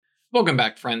Welcome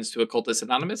back, friends, to Occultist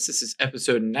Anonymous. This is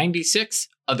episode 96,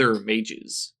 Other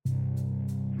Mages.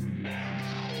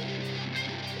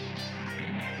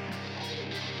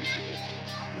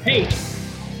 Hey,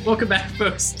 welcome back,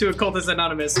 folks, to Occultist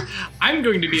Anonymous. I'm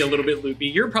going to be a little bit loopy.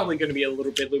 You're probably going to be a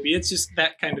little bit loopy. It's just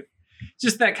that kind of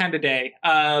day.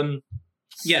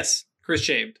 Yes, Chris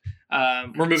shaved.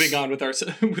 We're moving on with our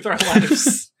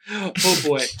lives. Oh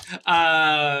boy.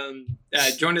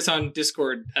 Join us on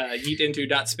Discord,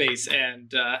 yeetinto.space,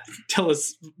 and tell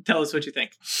us what you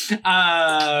think.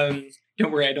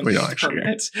 Don't worry, I don't think it's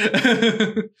permanent.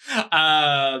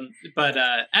 But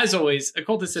as always,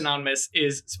 Occultist Anonymous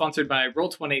is sponsored by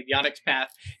Roll20, the Onyx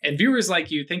Path, and viewers like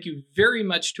you. Thank you very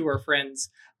much to our friends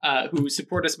who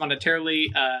support us monetarily,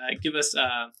 give us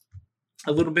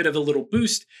a little bit of a little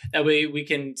boost. That way we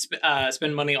can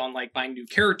spend money on like buying new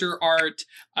character art,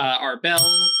 our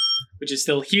bell, which is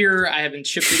still here. I haven't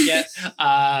shipped it yet,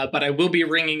 but I will be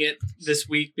ringing it this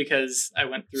week because I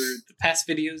went through the past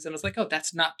videos and I was like, oh,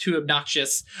 that's not too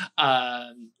obnoxious.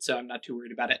 So I'm not too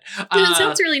worried about it. Dude, it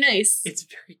sounds really nice. It's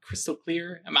very crystal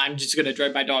clear. I'm just going to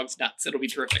drive my dogs nuts. It'll be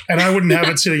terrific. And I wouldn't have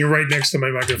it sitting right next to my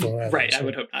microphone. Right, so. I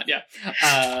would hope not, yeah.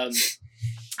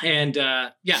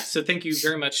 So thank you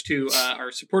very much to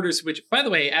our supporters, which, by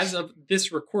the way, as of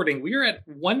this recording, we are at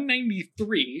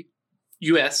 193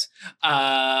 US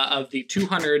of the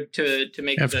 200 to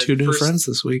make I have two new friends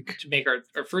this week. To make our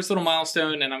first little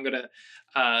milestone, and I'm going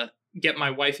to get my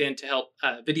wife in to help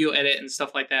video edit and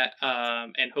stuff like that.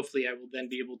 And hopefully I will then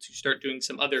be able to start doing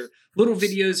some other little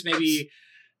videos. Maybe,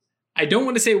 I don't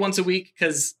want to say once a week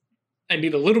because I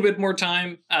need a little bit more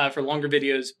time for longer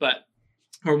videos, but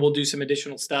where we'll do some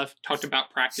additional stuff, talk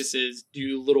about practices,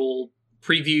 do little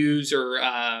previews or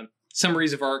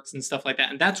summaries of arcs and stuff like that.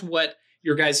 And that's what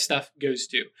your guys' stuff goes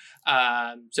to.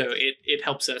 So it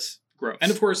helps us grow.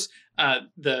 And of course,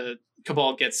 the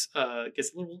Cabal gets a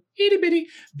little itty bitty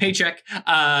paycheck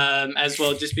as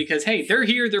well, just because, hey, they're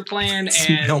here, they're playing,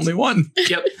 and only one.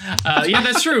 Yep. Yeah,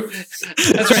 that's true.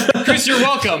 That's right. Chris, you're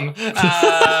welcome.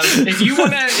 If you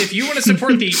wanna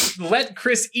support the Let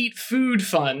Chris Eat Food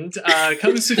Fund,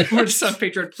 come support us on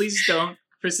Patreon. Please don't.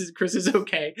 Chris is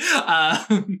okay.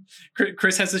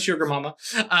 Chris has the sugar mama.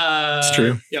 It's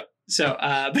true. Yep. So,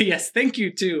 but yes, thank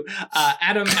you to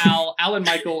Adam, Al, Alan,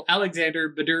 Michael,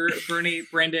 Alexander, Badur, Bernie,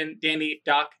 Brandon, Danny,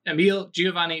 Doc, Emil,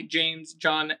 Giovanni, James,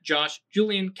 John, Josh,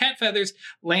 Julian, Cat Feathers,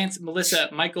 Lance, Melissa,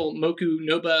 Michael, Moku,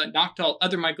 Noba, Noctal,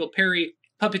 Other Michael, Perry,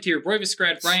 Puppeteer, Roy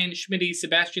Viscrad, Ryan, Schmitty,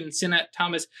 Sebastian, Sinna,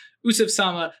 Thomas, Usuf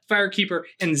Sama, Firekeeper,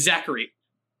 and Zachary.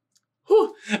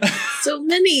 Whew. So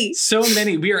many. So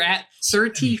many. We are at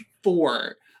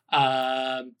 34.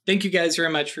 Thank you guys very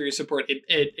much for your support. It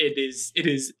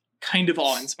is kind of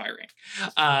awe-inspiring.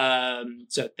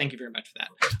 So thank you very much for that.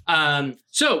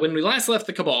 So when we last left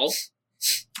the Cabal,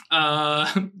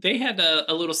 they had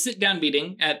a little sit-down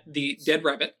meeting at the Dead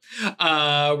Rabbit,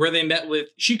 where they met with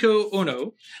Shiko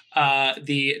Ono,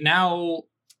 the now,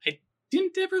 I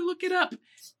didn't ever look it up,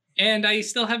 and I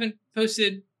still haven't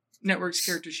posted Network's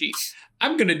character sheet.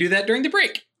 I'm going to do that during the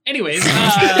break. Anyways,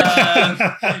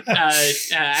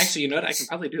 actually, you know what? I can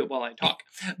probably do it while I talk.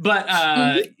 But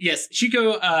yes,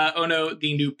 Shiko Ono,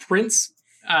 the new prince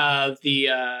of the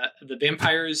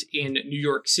vampires in New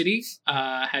York City,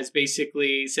 has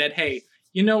basically said, hey,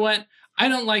 you know what? I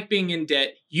don't like being in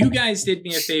debt. You guys did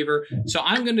me a favor, so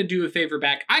I'm going to do a favor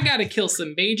back. I got to kill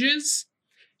some mages.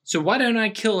 So why don't I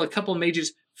kill a couple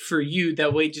mages for you?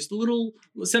 That way, just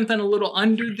something a little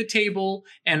under the table,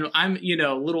 and I'm,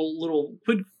 little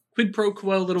quid pro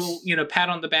quo, little, pat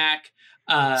on the back.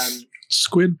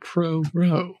 Squid pro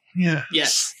row. Yeah.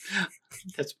 Yes.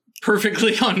 That's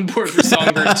perfectly on board for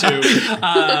Songbird too.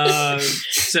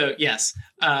 So yes,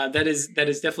 that is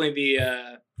definitely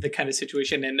the kind of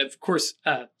situation. And of course,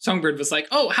 Songbird was like,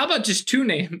 oh, how about just two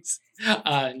names?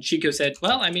 And Shiko said,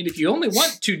 well, I mean, if you only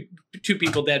want two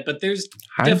people dead, but there's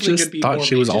definitely just could be thought more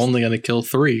she was mages. only going to kill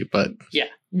 3, but yeah,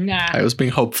 nah. I was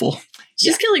being hopeful.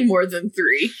 She's killing more than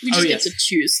 3. We just get to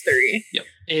choose 3. Yep.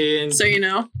 And so,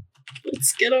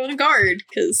 let's get on guard,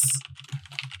 because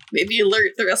maybe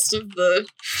alert the rest of the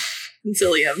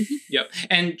Concilium. Yep.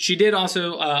 And she did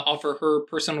also offer her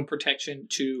personal protection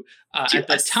to at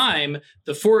the time,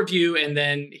 the 4 of you, and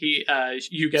then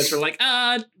you guys were like,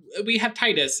 we have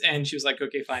Titus, and she was like,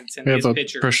 okay, fine, send me his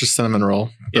picture. Precious cinnamon roll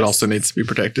that also needs to be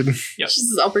protected. Yep. She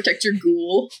says, I'll protect your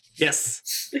ghoul. Yes.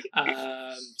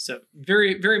 So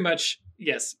very, very much,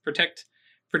 yes, protect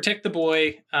the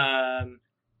boy,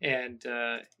 and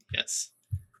yes.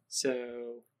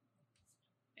 So,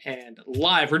 and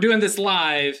live, we're doing this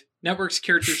live. Network's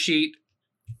character sheet,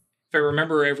 if I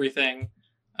remember everything,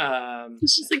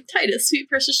 It's just like Titus, sweet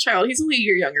precious child. He's only a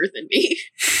year younger than me.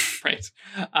 Right.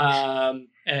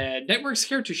 And Network's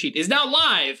character sheet is now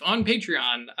live on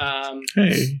Patreon.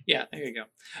 Hey. Yeah, there you go.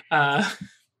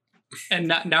 And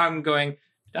now I'm going,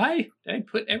 did I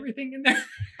put everything in there?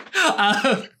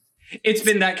 It's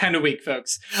been that kind of week,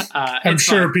 folks. I'm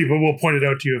sure people will point it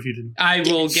out to you if you didn't. I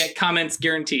will get comments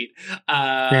guaranteed.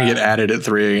 You're going to get added at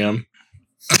 3 a.m.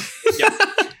 Yep.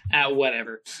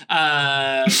 Whatever.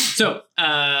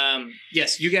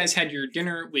 Yes, you guys had your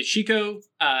dinner with Shiko,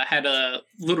 had a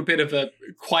little bit of a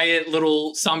quiet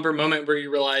little somber moment where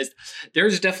you realized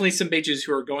there's definitely some mages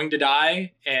who are going to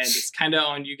die, and it's kind of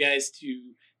on you guys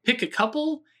to pick a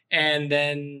couple and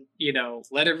then,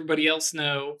 let everybody else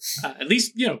know, at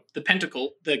least, the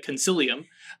Pentacle, the Concilium,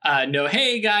 know,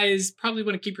 hey guys, probably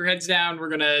want to keep your heads down. We're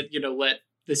going to, let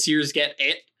the Seers get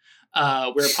it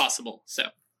where possible. So.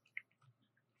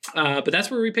 But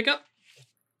that's where we pick up.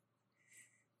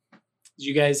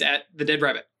 You guys at the Dead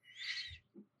Rabbit.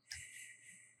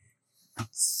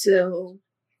 So,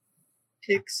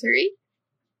 pick 3.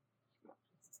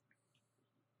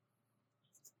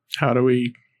 How do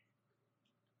we...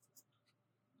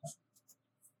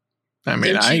 I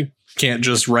mean, I can't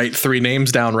just write 3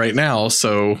 names down right now,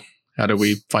 so how do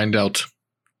we find out?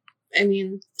 I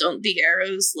mean, don't the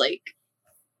arrows,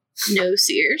 know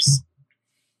Seers?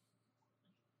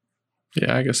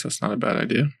 Yeah, I guess that's not a bad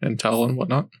idea. Intel and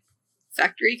whatnot.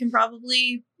 Factory can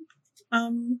probably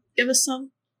give us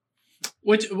some.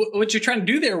 What you're trying to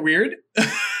do there, Weird?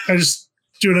 I just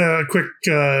doing a quick,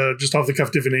 just off the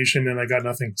cuff divination, and I got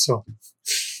nothing. So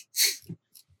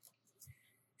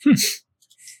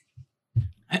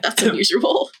that's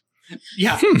unusual.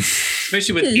 Yeah,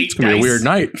 especially with 8 It's gonna be a weird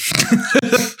night.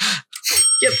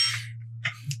 Yep.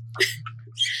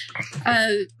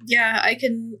 Yeah, I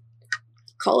can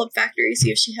call up Factory,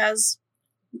 see if she has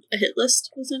a hit list,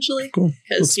 essentially. Cool.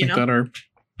 Because, Let's make that our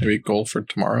maybe goal for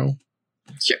tomorrow.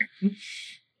 Sure.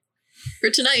 For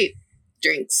tonight,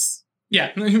 drinks.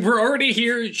 Yeah, we're already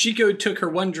here. Shiko took her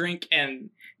 1 drink and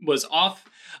was off.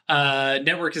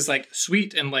 Network is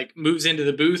sweet and moves into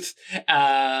the booth.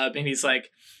 And he's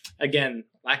again,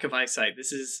 lack of eyesight.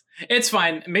 It's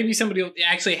fine. Maybe somebody will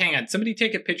actually hang on. Somebody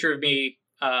take a picture of me.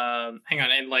 Hang on,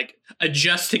 and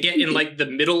adjust to get in the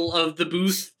middle of the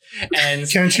booth. And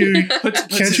can't you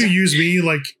use me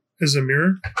as a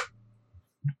mirror?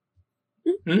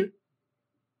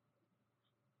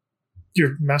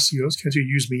 Your Master Ghost, can't you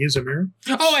use me as a mirror?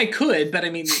 Oh, I could, but I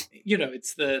mean,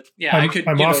 it's the I could.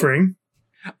 I'm offering.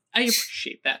 I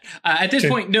appreciate that. At this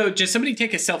point, no, just somebody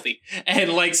take a selfie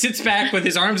and sits back with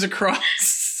his arms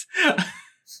across.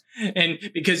 And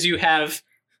because you have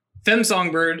Femme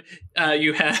Songbird,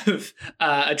 you have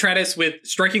Atratus with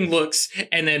striking looks,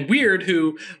 and then Weird,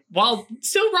 who, while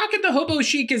still rocking the hobo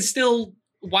chic, is still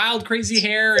wild, crazy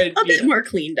hair. And, a bit more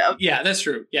cleaned up. Yeah, that's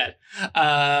true. Yeah.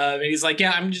 And he's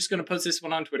I'm just going to post this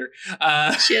one on Twitter.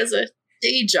 She has a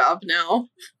day job now.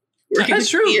 That's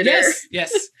true. Yes.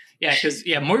 Yeah, because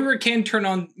Moira can turn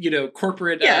on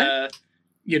corporate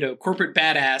corporate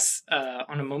badass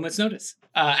on a moment's notice.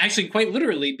 Actually, quite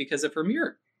literally because of her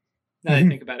mirror. Now that I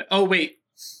think about it. Oh wait,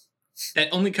 that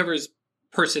only covers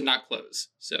person, not clothes.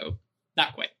 So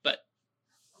not quite, but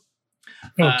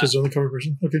does it only cover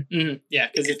person? Okay. Yeah,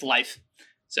 because it's life.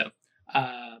 So,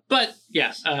 but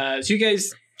yeah. So you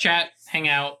guys chat, hang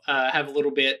out, have a little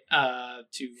bit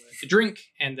to drink,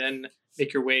 and then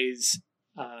make your ways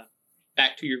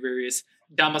back to your various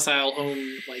domicile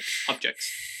home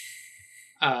objects.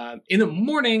 In the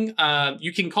morning,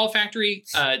 you can call Factory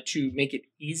to make it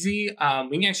easy.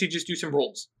 We can actually just do some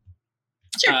rolls.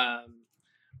 Sure.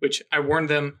 Which I warned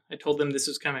them. I told them this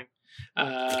was coming.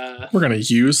 We're going to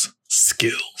use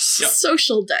skills. Yep.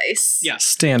 Social dice. Yeah.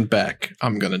 Stand back.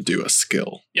 I'm going to do a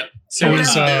skill. Yep. So I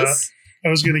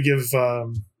was going to give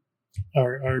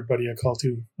our buddy a call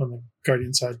too on the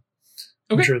Guardian side.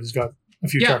 Okay. I'm sure he's got a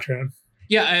few talks around.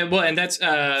 Yeah. Well, and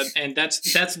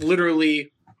that's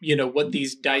literally what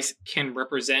these dice can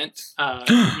represent.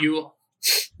 You,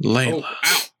 Layla. Oh,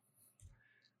 wow.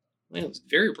 Layla's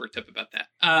very worked up about that.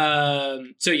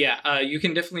 So yeah, you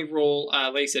can definitely roll,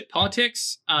 like I said,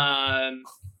 politics,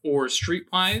 or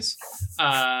streetwise,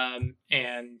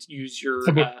 and use your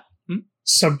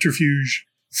subterfuge.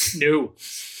 No.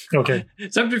 Okay.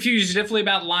 Subterfuge is definitely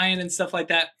about lying and stuff like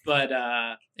that, but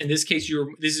in this case,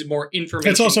 this is more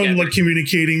information. It's also gathering.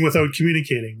 Communicating without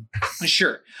communicating.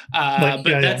 Sure, but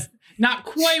that's not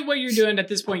quite what you're doing at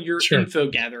this point. You're info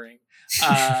gathering,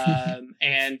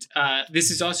 and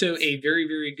this is also a very,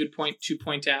 very good point to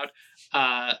point out.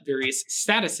 various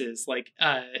statuses. Like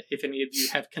if any of you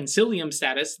have Concilium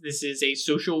status, this is a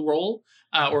social role,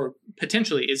 or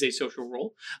potentially is a social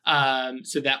role.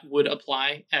 So that would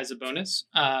apply as a bonus.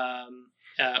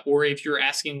 Or if you're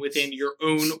asking within your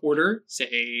own order,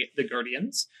 say the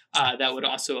Guardians, that would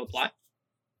also apply.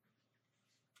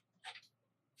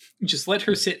 Just let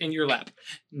her sit in your lap.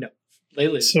 No,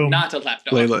 Layla is not a lap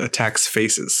dog. Layla attacks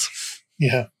faces.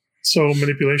 Yeah. So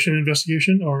manipulation,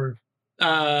 investigation, or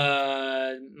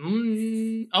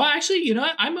actually, you know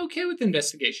what? I'm okay with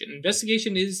investigation.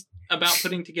 Investigation is about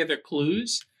putting together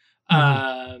clues.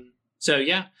 So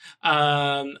yeah.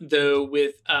 Though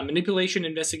with manipulation,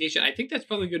 investigation, I think that's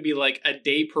probably going to be like a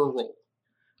day per roll.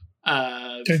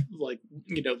 Like,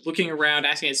 you know, looking around,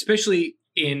 asking, especially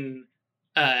in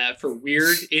for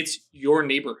weird, it's your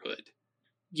neighborhood.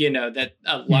 You know, that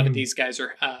a lot of these guys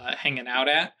are hanging out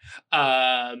at.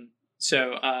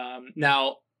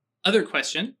 Now, other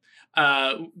question.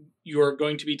 You're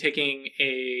going to be taking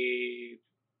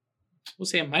we'll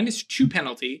say a -2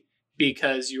 penalty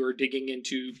because you're digging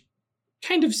into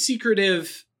kind of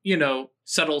secretive, you know,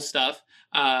 subtle stuff.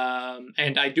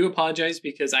 And I do apologize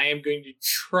because I am going to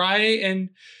try and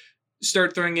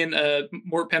start throwing in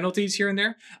more penalties here and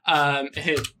there,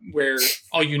 where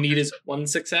all you need is one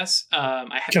success.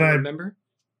 I have to remember.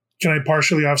 Can I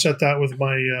partially offset that with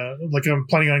my like I'm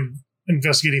planning on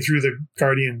investigating through the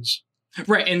Guardians,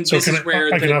 right? And so this is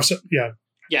where I can offset. Yeah,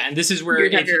 and this is where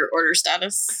your order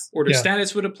status.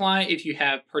 Status would apply if you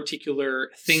have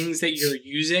particular things that you're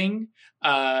using.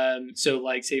 So,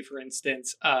 like, say for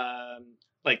instance,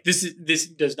 like this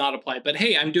does not apply. But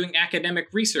hey, I'm doing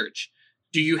academic research.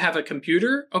 Do you have a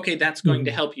computer? Okay, that's going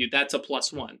to help you. That's a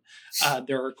 +1.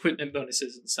 There are equipment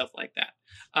bonuses and stuff like that.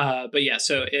 But yeah,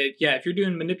 so if you're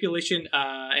doing manipulation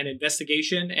and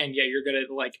investigation, and you're gonna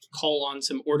like call on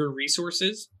some order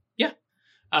resources.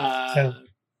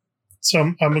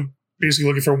 So I'm basically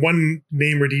looking for one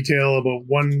name or detail about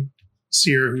one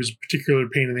seer who's a particular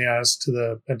pain in the ass to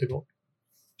the Pentacle.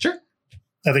 Sure.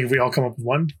 I think if we all come up with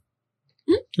one.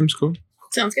 Seems cool.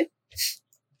 Sounds good.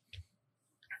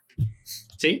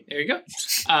 See, there you go.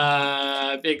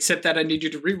 Except that I need you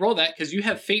to re-roll that because you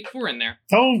have Fate 4 in there.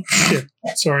 Oh, shit.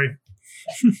 Sorry.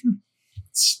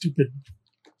 Stupid.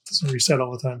 Doesn't reset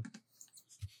all the time.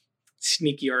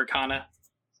 Sneaky Arcana.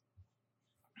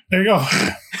 There you go.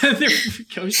 There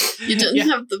goes. You didn't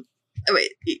have the... Oh,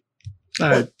 wait.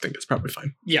 I think it's probably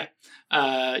fine. Yeah.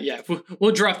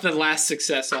 We'll drop the last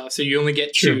success off, so you only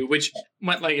get 2, which,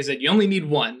 like I said, you only need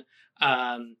 1.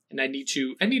 And I need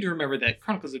to remember that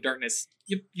Chronicles of Darkness,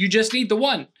 you just need the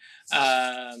 1.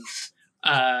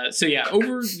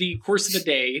 Over the course of the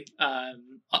day,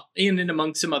 in and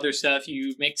among some other stuff,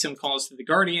 you make some calls to the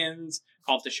Guardians,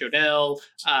 call to Shodell,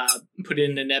 put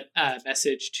in a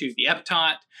message to the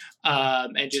Eptot,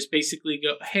 and just basically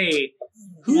go, hey,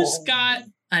 who's got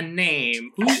a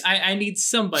name? I need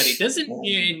somebody.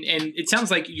 And it sounds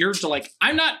like you're like,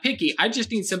 I'm not picky. I just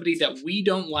need somebody that we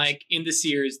don't like in the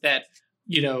Seers that,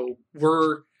 you know,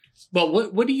 what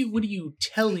are you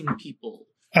telling people?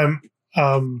 What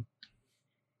am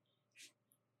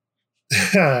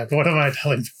I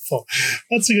telling people?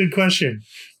 That's a good question.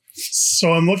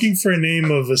 So I'm looking for a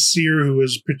name of a seer who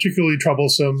is particularly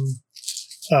troublesome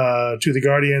to the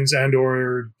Guardians and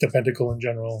or the Pentacle in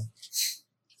general.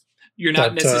 You're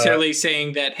not necessarily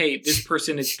saying that, hey, this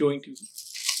person is going to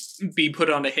be put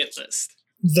on a hit list.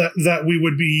 That we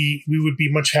would be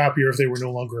much happier if they were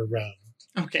no longer around.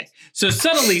 Okay. So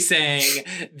subtly saying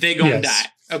they gonna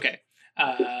die. Okay.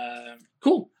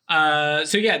 Cool.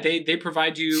 They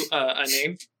provide you a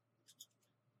name.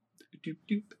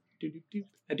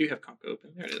 I do have Conco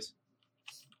open. There it is.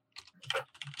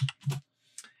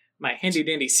 My handy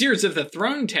dandy Seers of the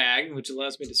Throne tag, which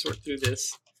allows me to sort through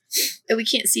this. Oh, we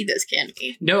can't see those, can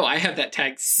we? No, I have that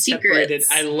tag separated.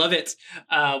 I love it.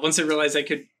 Once I realized I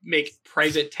could make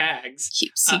private tags.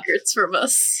 Keep secrets from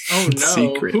us. Oh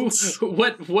no!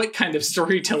 What kind of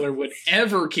storyteller would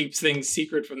ever keep things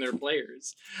secret from their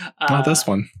players? Not this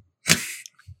one.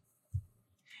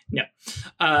 No,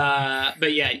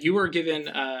 but yeah, you were given.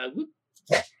 Oh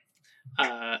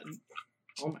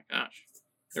my gosh!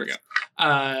 There we go.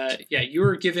 You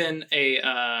were given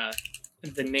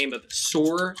the name of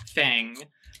Sorefang,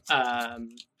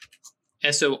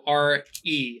 Sorefang,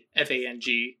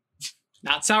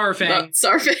 not Sourfang. Not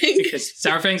Sourfang. Because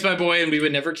Sourfang's my boy and we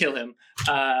would never kill him.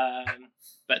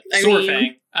 But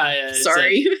Sorefang.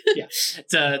 Sorry.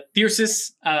 It's a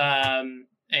Thyrsus,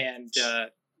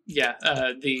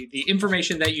 the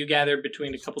information that you gathered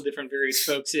between a couple different various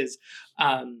folks is,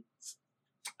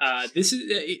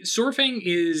 Sorefang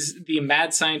is the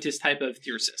mad scientist type of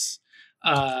Thyrsus.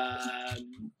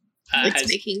 It's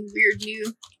making weird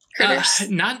new critters.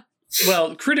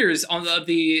 Critters on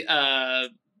the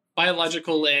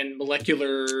biological and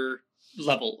molecular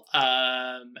level.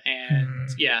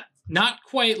 Not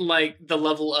quite like the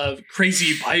level of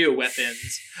crazy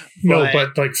bioweapons.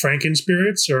 But like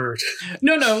Frankenspirits or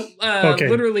no. Okay.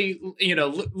 Literally,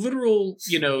 literal,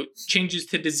 changes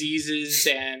to diseases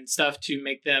and stuff to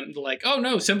make them like, oh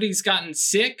no, somebody's gotten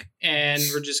sick, and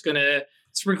we're just gonna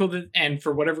sprinkle it. And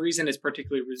for whatever reason, is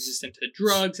particularly resistant to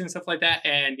drugs and stuff like that.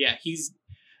 And yeah, he's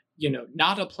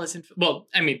not a pleasant. Well,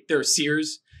 I mean, there are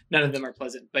seers. None of them are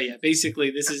pleasant, but yeah,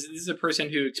 basically this is a person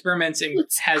who experiments and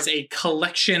has a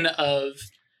collection of,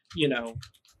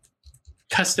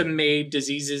 custom-made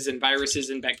diseases and viruses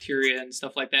and bacteria and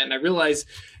stuff like that. And I realize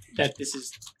that this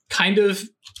is kind of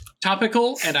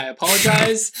topical, and I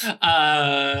apologize.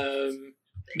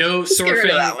 No, Saurfang.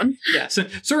 That one. Yeah, so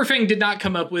Saurfang did not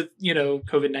come up with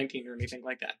COVID-19 or anything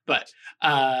like that, but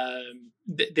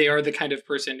they are the kind of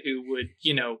person who would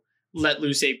let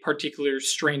loose a particular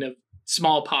strain of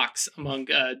smallpox among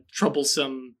a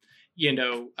troublesome,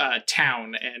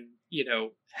 town, and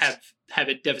have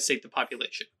it devastate the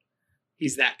population.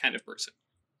 He's that kind of person.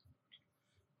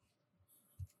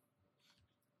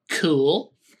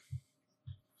 Cool.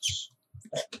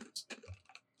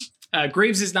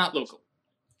 Graves is not local,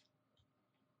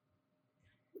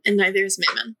 and neither is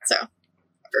Mammon. So,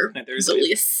 or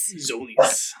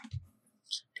Zolius.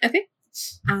 Okay.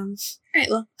 All right.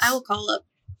 Well, I will call up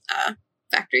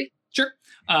Factory. Sure.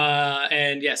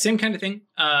 And yeah, same kind of thing.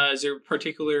 Is there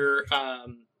particular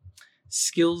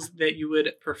skills that you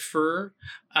would prefer?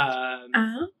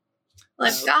 Well,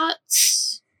 I've got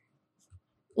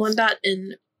one dot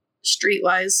in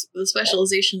Streetwise with a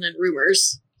specialization in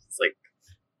rumors. It's like,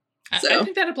 I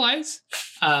think that applies.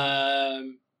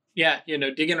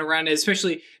 Digging around,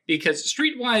 especially because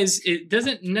Streetwise, it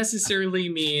doesn't necessarily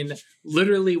mean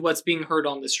literally what's being heard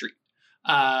on the street.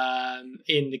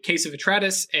 In the case of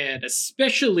Atratus, and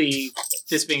especially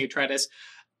this being Atratus,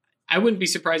 I wouldn't be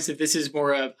surprised if this is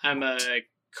more of, I'm going to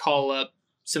call up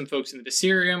some folks in the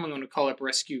Viserium, I'm going to call up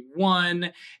Rescue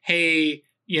 1, hey,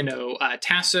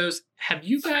 Tassos, have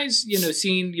you guys,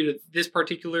 seen, this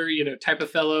particular, type of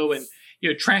fellow, and,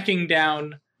 tracking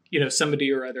down,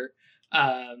 somebody or other.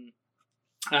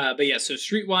 But yeah, so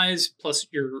Streetwise plus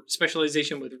your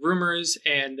specialization with rumors,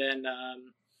 and then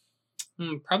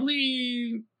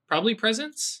probably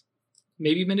presence,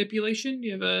 maybe manipulation.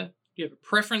 You have a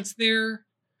preference there?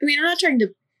 I mean, I'm not trying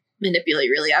to manipulate,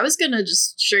 really. I was gonna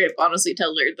just straight up honestly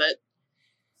tell her that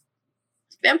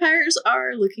vampires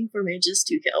are looking for mages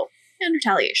to kill and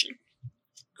retaliation.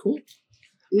 Cool.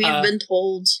 We've been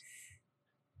told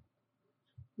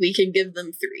we can give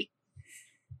them 3.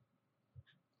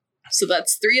 So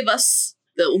that's 3 of us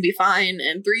that will be fine,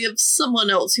 and 3 of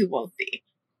someone else who won't be.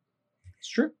 It's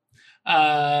true.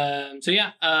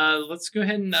 Let's go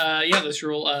ahead and let's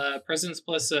roll presence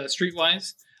plus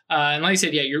Streetwise. And like I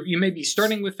said, you may be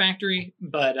starting with Factory,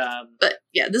 but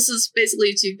yeah, this is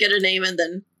basically to get a name and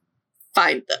then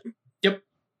find them. Yep.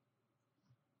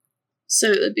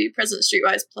 So it would be presence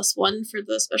Streetwise plus 1 for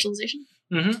the specialization.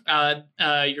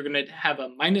 Mm-hmm. You're going to have a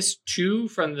 -2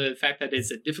 from the fact that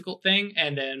it's a difficult thing,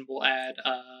 and then we'll add,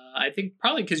 I think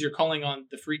probably because you're calling on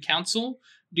the Free Council.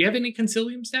 Do you have any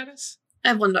Concilium status? I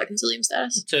have 1 Concilium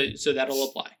status. So that'll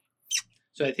apply.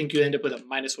 So I think you end up with a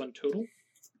 -1 total.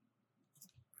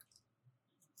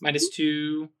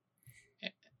 -2.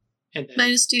 And then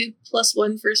 -2 plus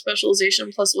 1 for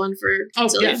specialization plus 1 for Concilium.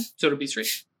 Oh, yeah. So it'll be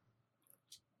straight.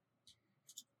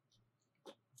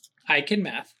 I can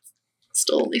math.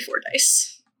 Still only 4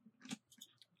 dice.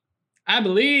 I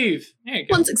believe. There you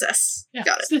go. 1 success. Yeah.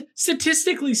 Got it.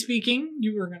 Statistically speaking,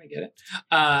 you were going to get it.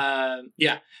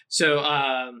 So,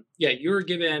 you were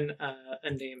given a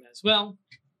name as well.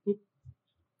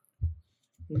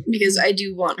 Because I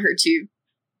do want her to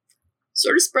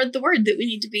sort of spread the word that we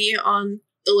need to be on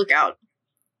the lookout.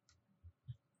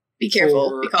 Be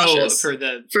careful. Be cautious. For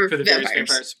the various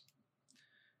vampires.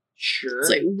 Sure. It's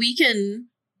like, we can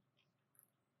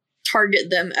target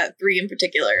them at 3 in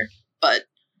particular, but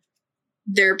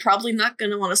they're probably not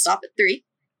going to want to stop at 3.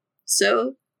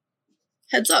 So,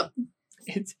 heads up.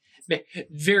 It's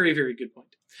very, very good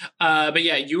point. But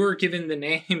yeah, you were given the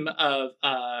name of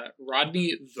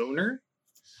Rodney Voner,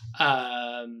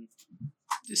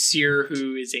 seer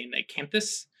who is a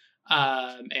Nicanthus,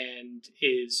 and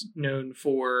is known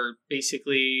for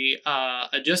basically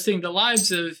adjusting the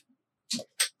lives of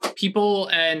people.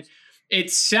 And it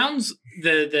sounds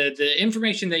the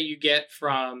information that you get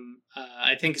from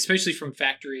I think especially from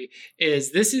Factory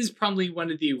is this is probably one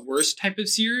of the worst type of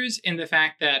seers in the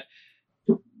fact that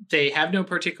They have no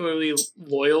particularly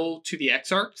loyal to the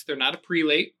Exarchs. They're not a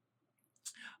prelate.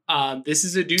 This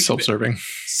is a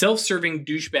self-serving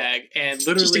douchebag, and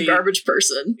literally just a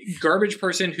garbage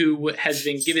person who has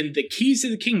been given the keys to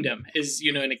the kingdom. Is,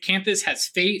 you know, an Acanthus has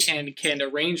fate and can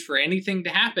arrange for anything to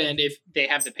happen if they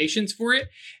have the patience for it,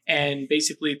 and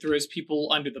basically throws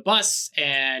people under the bus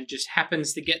and just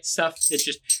happens to get stuff that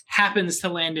just happens to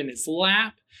land in his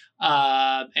lap,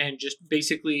 and just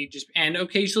basically and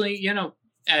occasionally, you know,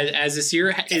 as a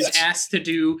seer is asked to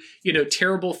do, you know,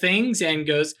 terrible things and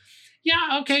goes,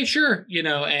 yeah, okay, sure. You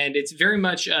know, and it's very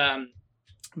much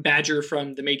Badger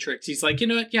from The Matrix. He's like, you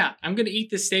know what? Yeah, I'm going to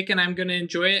eat this steak and I'm going to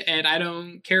enjoy it. And I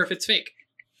don't care if it's fake.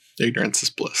 Ignorance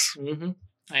is bliss. Mm-hmm.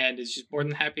 And is just more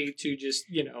than happy to just,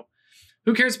 you know,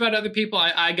 who cares about other people?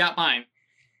 I got mine.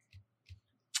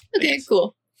 Okay,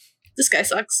 cool. This guy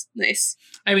sucks. Nice.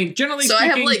 I mean, generally so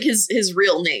speaking, I have like his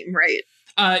real name, right?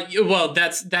 Well,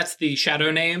 that's the shadow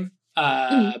name.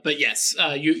 But yes,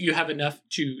 you have enough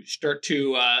to start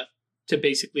to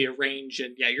basically arrange,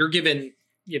 and yeah, you're given,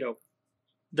 you know,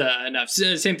 the enough.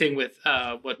 Same thing with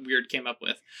what Weird came up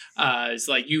with. Is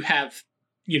like you have,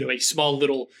 you know, a small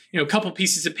little, you know, couple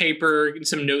pieces of paper and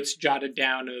some notes jotted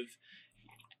down of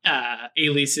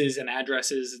aliases and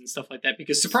addresses and stuff like that,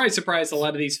 because surprise, surprise, a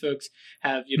lot of these folks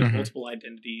have, you know, multiple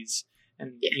identities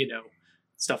and you know,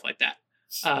 stuff like that.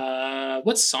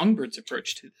 What's Songbird's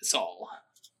approach to this all?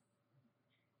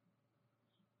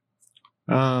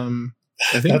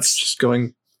 I think that's just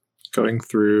going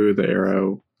through the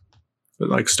arrow, but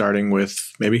like starting with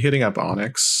maybe hitting up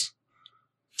Onyx.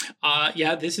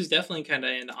 Yeah, this is definitely kind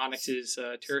of in Onyx's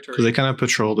territory. Because they kind of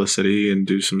patrol the city and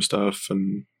do some stuff,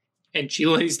 and she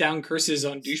lays down curses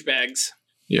on douchebags.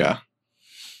 Yeah.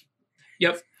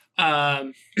 Yep.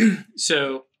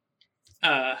 So,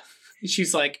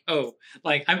 she's like, oh,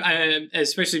 like I'm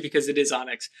especially because it is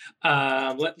Onyx.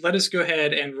 Let us go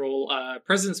ahead and roll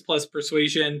presence plus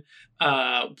persuasion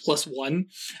 +1.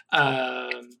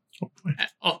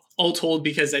 All told,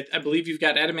 because I believe you've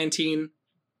got adamantine,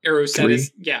 arrow status.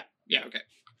 Yeah, okay.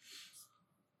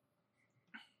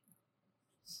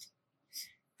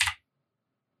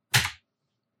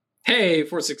 Hey,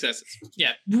 4 successes.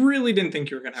 Yeah, really didn't think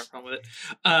you were gonna have a problem with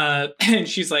it. And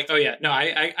she's like, "Oh yeah, no,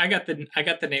 I got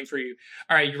the name for you.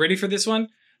 All right, you ready for this one?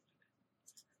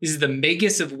 This is the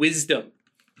Magus of Wisdom."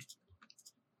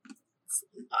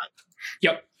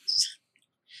 Yep.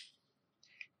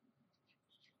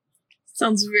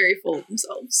 Sounds very full of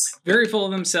themselves. Very full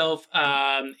of himself.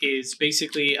 Is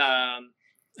basically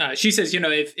she says, you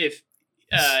know, if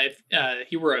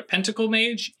he were a pentacle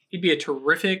mage, he'd be a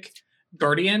terrific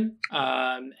guardian.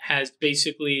 Has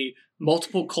basically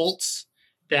multiple cults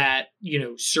that, you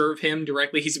know, serve him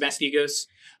directly. He's a Mastigos,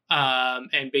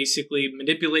 and basically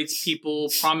manipulates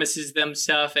people, promises them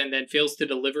stuff, and then fails to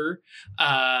deliver.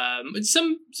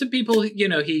 Some people, you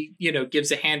know, he, you know,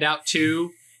 gives a handout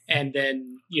to, and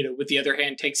then, you know, with the other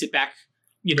hand takes it back,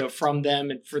 you know, from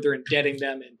them and further indebting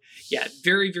them. And yeah,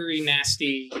 very, very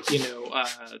nasty, you know,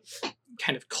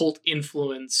 kind of cult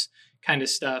influence kind of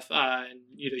stuff. And,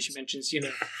 you know, she mentions, you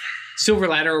know, Silver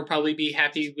Ladder will probably be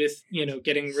happy with, you know,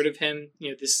 getting rid of him.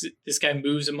 You know, this guy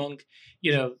moves among,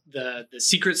 you know, the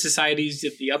secret societies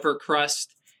of the upper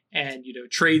crust, and, you know,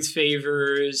 trades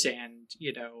favors, and,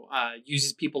 you know,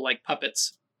 uses people like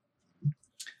puppets.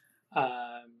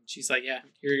 She's like, yeah,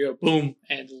 here you go, boom.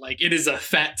 And like, it is a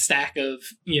fat stack of,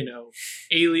 you know,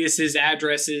 aliases,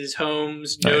 addresses,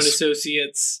 homes, known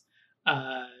associates.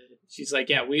 She's like,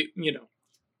 yeah, we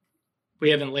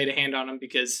haven't laid a hand on him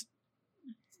because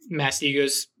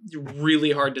Mastigo's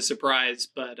really hard to surprise.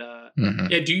 But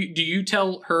yeah, do you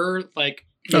tell her, like,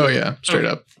 oh yeah, straight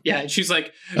up. Yeah, and she's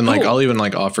like, and like, I'll even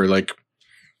like offer, like,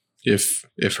 if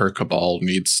her cabal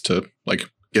needs to, like,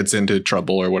 gets into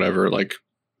trouble or whatever, like,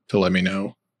 to let me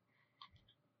know.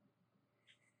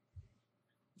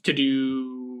 To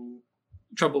do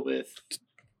trouble with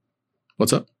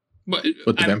what's up? What,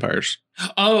 with the vampires?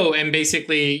 Oh, and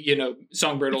basically, you know,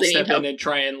 Songbird will step in and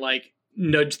try and like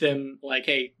nudge them, like,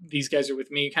 "Hey, these guys are with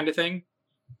me," kind of thing.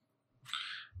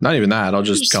 Not even that. I'll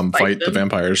just come fight the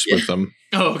vampires with them.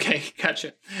 Oh, okay,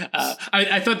 gotcha.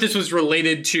 I thought this was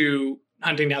related to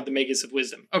hunting down the Magus of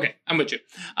Wisdom. Okay, I'm with you.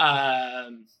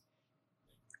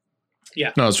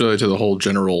 Yeah. No, it's related to the whole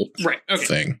general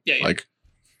thing. Yeah. Like,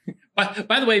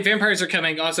 by the way, vampires are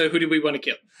coming. Also, who do we want to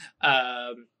kill?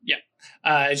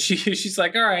 She's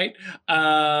like, all right.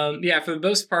 Yeah, for the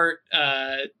most part,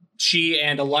 she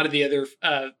and a lot of the other,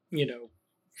 you know,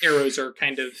 arrows are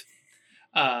kind of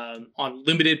on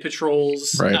limited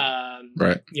patrols. Right.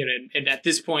 Right. You know, and at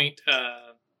this point,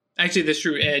 actually, that's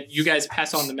true, Ed. You guys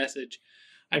pass on the message,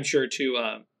 I'm sure,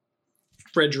 to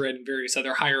Fredred and various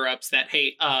other higher ups that,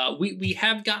 hey, we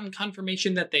have gotten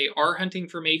confirmation that they are hunting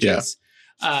for mages.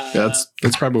 That's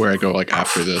probably where I go like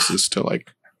after this, is to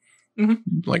like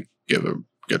like give a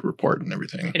good report and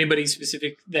everything. Anybody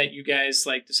specific that you guys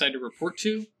like decide to report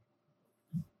to?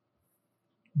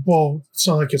 Well, it's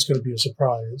not like it's going to be a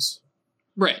surprise.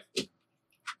 Right.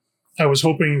 I was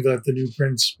hoping that the new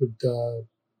prince would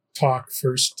talk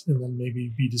first and then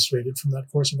maybe be dissuaded from that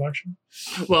course of action.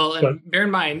 Well, and bear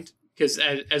in mind, because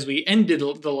as we ended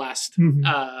the last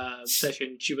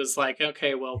session, she was like,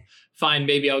 okay, well, fine,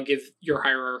 maybe I'll give your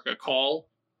hierarch a call.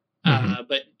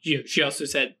 But she also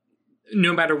said,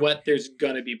 no matter what, there's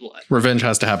going to be blood. Revenge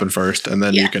has to happen first, and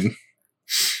then you can...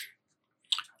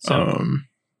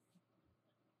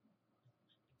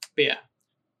 But yeah.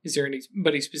 Is there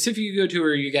anybody specific you go to, or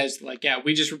are you guys like, yeah,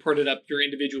 we just reported up your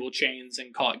individual chains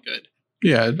and call it good?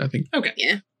 Yeah, I think. Okay.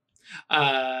 Yeah.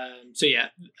 So yeah,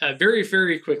 very,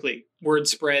 very quickly, word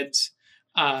spreads.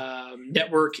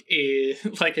 Network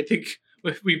is like, I think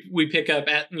we pick up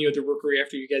at the rookery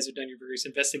after you guys have done your various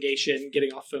investigation,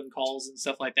 getting off phone calls and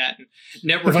stuff like that. And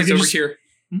network is over here.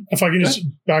 If I can just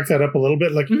back that up a little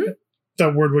bit, like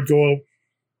that word would go out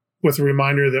with a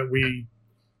reminder that we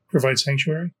provide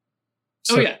sanctuary.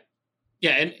 So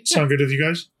and sound good with you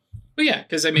guys? Well, yeah,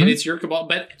 because I mean it's your cabal,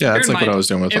 but yeah, that's like what I was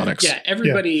doing with Onyx. Yeah,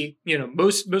 everybody,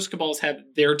 most cabals have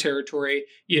their territory.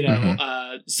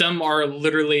 Some are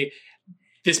literally,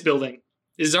 this building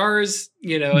is ours,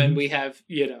 and we have,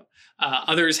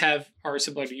 others are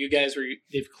similar to you guys where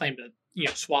they've claimed a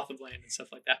swath of land and stuff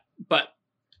like that. But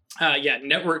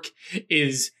network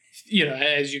is,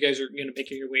 as you guys are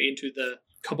making your way into the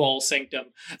Cabal sanctum,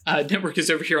 network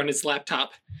is over here on his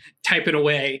laptop typing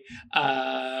away,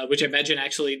 which I imagine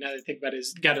actually, now that I think about it,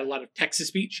 has got a lot of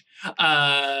text-to-speech,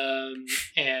 and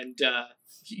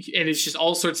it's just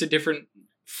all sorts of different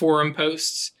forum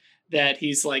posts that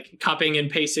he's like copying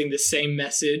and pasting the same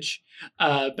message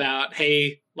about,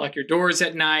 hey, lock your doors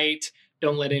at night,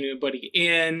 don't let anybody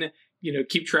in,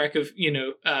 keep track of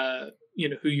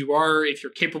who you are. If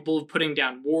you're capable of putting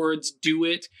down wards, do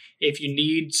it. If you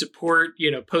need support,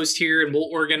 post here and we'll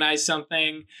organize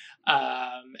something.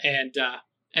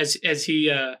 As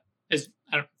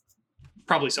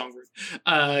probably Songbird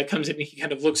comes in and he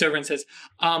kind of looks over and says,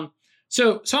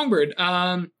 so Songbird,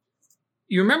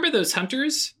 you remember those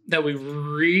hunters that we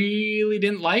really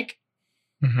didn't like,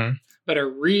 but are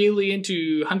really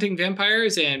into hunting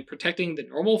vampires and protecting the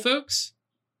normal folks?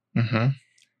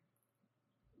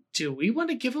 Do we want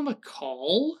to give them a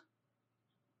call?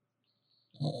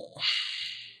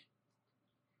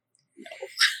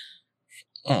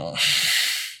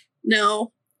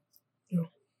 No.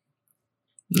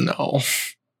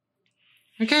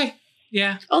 Okay.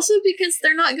 Yeah. Also because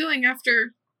they're not going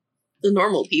after the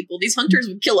normal people. These hunters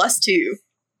would kill us too.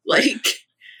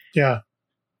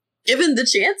 Given the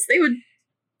chance, they would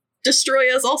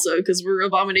destroy us also because we're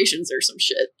abominations or some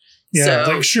shit. Yeah,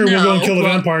 we'll go and kill the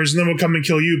vampires, and then we'll come and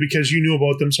kill you because you knew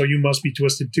about them, so you must be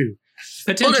twisted too.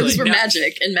 Potentially. Well, no, because we're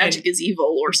magic, and magic is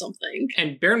evil or something.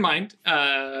 And bear in mind,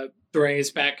 throwing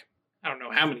us back, I don't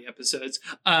know how many episodes,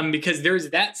 because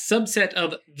there's that subset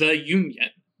of the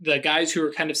Union, the guys who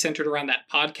are kind of centered around that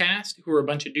podcast, who are a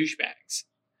bunch of douchebags.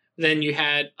 Then you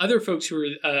had other folks who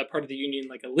were part of the Union,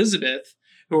 like Elizabeth,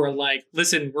 who are like,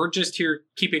 listen, we're just here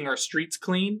keeping our streets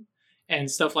clean. And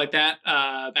stuff like that.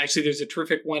 Actually, there's a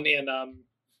terrific one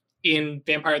in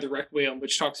Vampire the Requiem,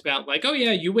 which talks about like, oh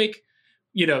yeah,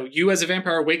 you as a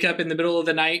vampire wake up in the middle of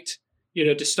the night,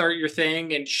 to start your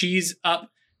thing, and she's up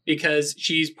because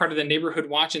she's part of the neighborhood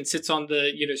watch and sits on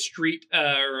the street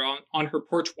or on her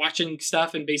porch watching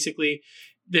stuff, and basically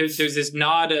there's this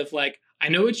nod of like, I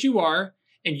know what you are.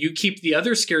 And you keep the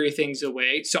other scary things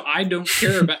away, so I don't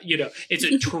care about, it's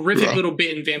a terrific little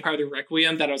bit in Vampire the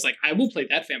Requiem that I was like, I will play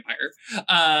that vampire.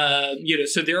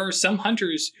 So there are some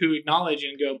hunters who acknowledge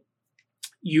and go,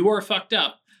 you are fucked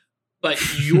up, but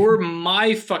you're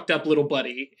my fucked up little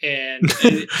buddy. And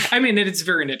it's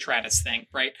very Natratus thing,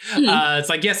 right? It's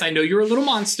like, yes, I know you're a little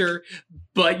monster,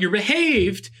 but you're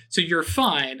behaved, so you're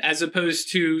fine, as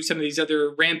opposed to some of these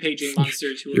other rampaging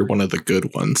monsters who you're one of the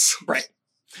good ones. Right.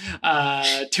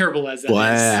 Terrible as that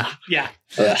Blah. is. Yeah.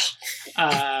 But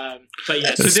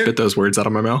yeah, so spit those words out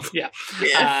of my mouth. Yeah.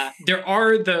 There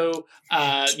are though,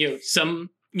 some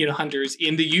hunters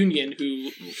in the Union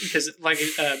who, because like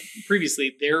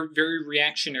previously, they're very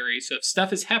reactionary. So if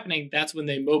stuff is happening, that's when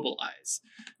they mobilize.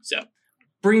 So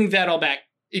bring that all back.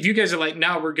 If you guys are like,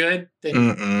 no, we're good,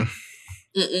 then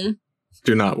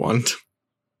do not want.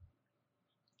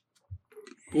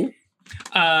 Cool.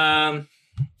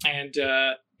 And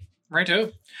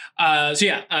Righto.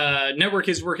 Network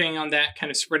is working on that, kind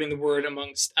of spreading the word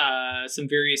amongst some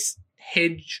various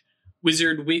hedge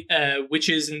wizard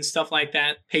witches and stuff like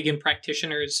that, pagan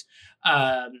practitioners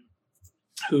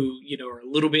who, are a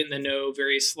little bit in the know,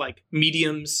 various like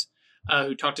mediums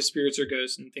who talk to spirits or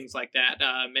ghosts and things like that.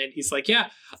 And he's like,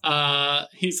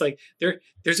 he's like,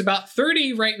 there's about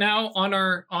 30 right now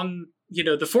on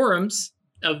the forums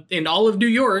in all of New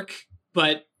York,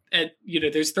 but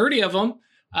there's 30 of them.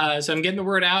 So I'm getting the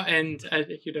word out, and I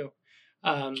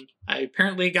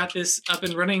apparently got this up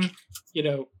and running,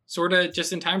 sort of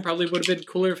just in time. Probably would have been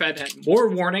cooler if I'd had more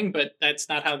warning, but that's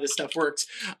not how this stuff works.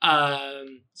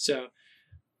 So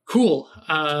cool.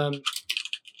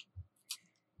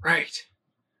 Right.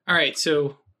 All right.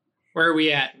 So where are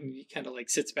we at? And he kind of like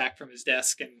sits back from his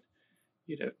desk and,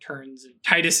 turns. And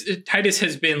Titus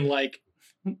has been like,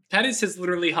 Titus has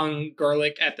literally hung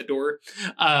garlic at the door.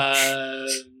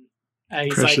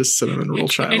 He's Precious like, cinnamon roll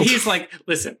child. And he's like,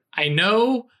 listen, I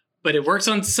know, but it works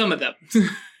on some of them.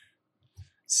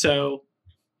 So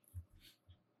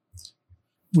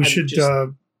we should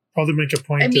probably make a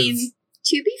point. To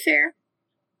be fair,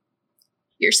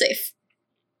 you're safe.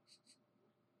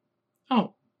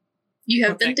 Oh. You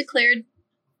have been declared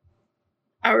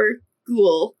our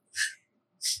ghoul.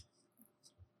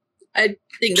 I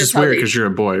think that's weird because you're a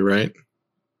boy, right?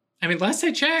 I mean, last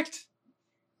I checked.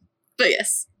 But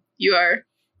yes, you are.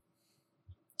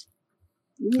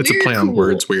 It's a play on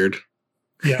words, weird.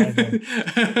 Yeah.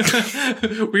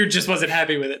 Weird just wasn't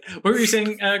happy with it. What were you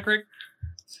saying, Greg?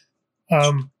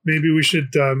 Maybe we should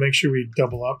make sure we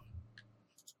double up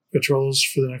patrols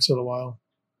for the next little while.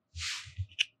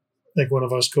 Like one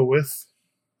of us go with.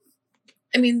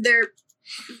 I mean,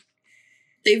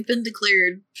 they've been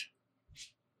declared.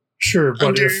 Sure,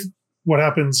 but what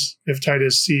happens if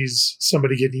Titus sees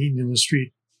somebody getting eaten in the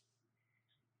street?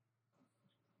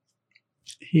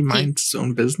 He minds his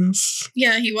own business.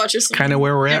 Yeah, he watches. Kind of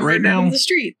where we're at right now. In the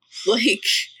street, like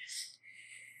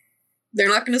they're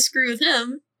not going to screw with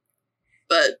him.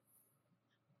 But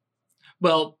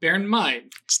well, bear in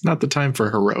mind, it's not the time for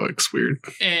heroics. Weird.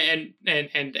 And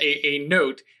a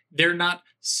note: they're not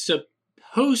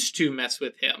supposed to mess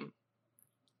with him.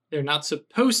 They're not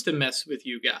supposed to mess with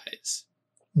you guys.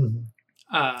 Mm-hmm.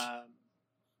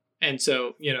 And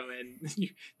so,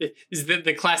 is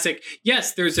the classic,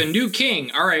 yes, there's a new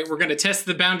king. All right, we're going to test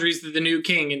the boundaries of the new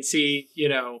king and see,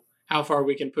 how far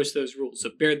we can push those rules.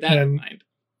 So bear that in mind.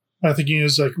 My thinking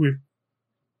is like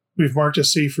we've marked a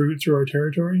safe route through our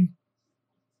territory.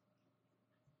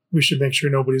 We should make sure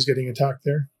nobody's getting attacked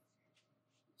there.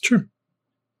 Sure.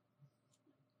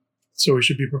 So we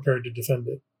should be prepared to defend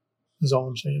it, is all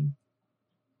I'm saying.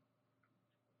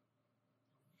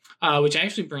 Which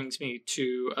actually brings me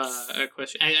to a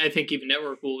question. I think even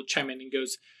Network will chime in and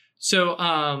goes, so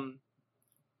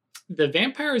the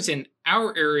vampires in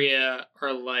our area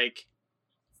are like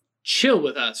chill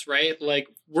with us, right? Like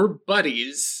we're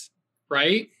buddies,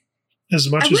 right?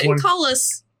 As much I as wouldn't one call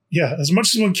us. Yeah, as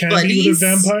much as one can buddies, be with a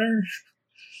vampire.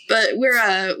 But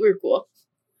we're cool.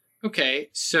 Okay,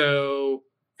 so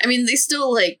I mean, they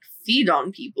still like feed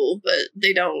on people, but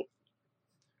they don't.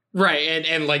 Right,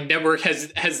 and like Network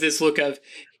has this look of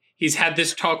he's had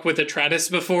this talk with Atratus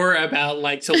before about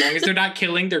like so long as they're not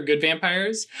killing, they're good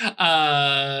vampires.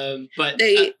 But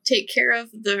they take care of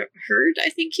the herd, I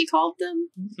think he called them.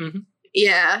 Mm-hmm.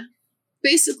 Yeah.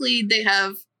 Basically they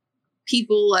have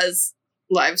people as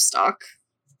livestock,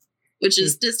 which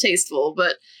is distasteful,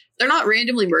 but they're not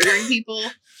randomly murdering people.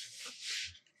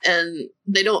 And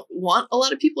they don't want a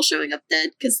lot of people showing up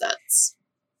dead because that's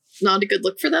not a good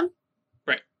look for them.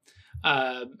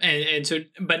 And so,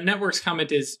 but Network's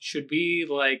comment is, should we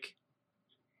like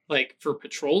for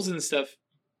patrols and stuff,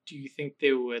 do you think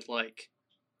they would like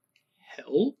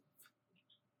help?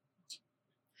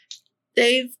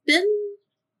 They've been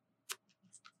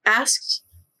asked.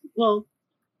 Well,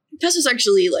 this is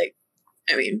actually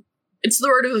it's the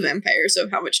word of a vampire, so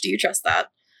how much do you trust that?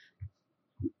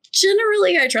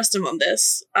 Generally, I trust him on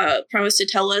this. Promise to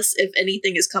tell us if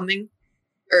anything is coming,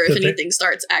 or if anything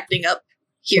starts acting up.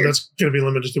 Here. Well, that's going to be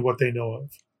limited to what they know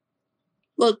of.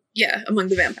 Well, yeah, among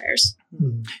the vampires.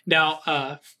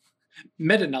 Now,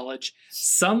 meta knowledge.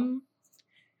 Some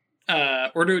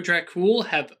Ordo Dracul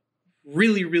have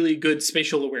really, really good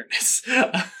spatial awareness.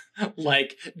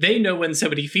 Like, they know when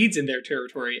somebody feeds in their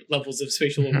territory levels of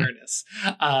spatial awareness.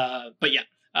 But yeah,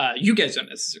 you guys don't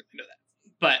necessarily know that.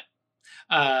 But,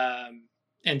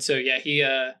 and so, yeah,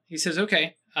 he says,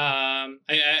 okay,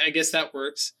 I guess that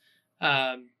works.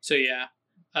 So, yeah.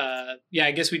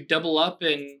 I guess we double up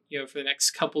and, for the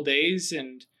next couple days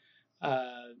and,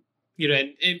 and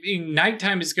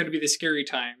nighttime is going to be the scary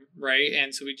time. right?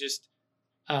 And so we just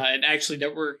and actually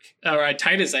network or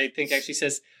Titus, I think, actually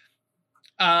says,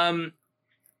 and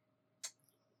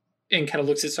kind of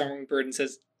looks at Songbird and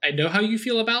says, I know how you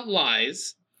feel about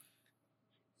lies,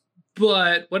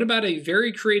 but what about a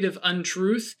very creative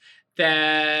untruth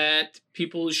that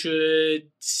people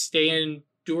should stay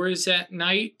indoors at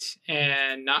night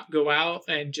and not go out,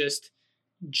 and just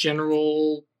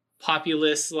general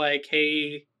populace, like,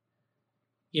 hey,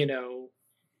 you know,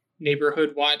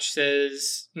 neighborhood watch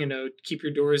says, you know, keep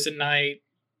your doors at night,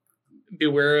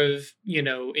 beware of, you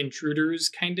know, intruders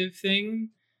kind of thing,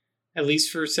 at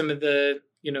least for some of the,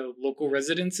 you know, local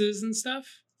residences and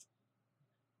stuff.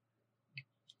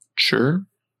 Sure.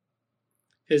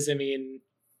 Because, I mean,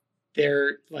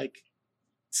 they're like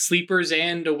sleepers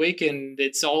and awakened.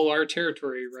 It's all our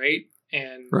territory, right?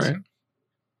 And, right.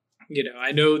 You know,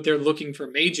 I know they're looking for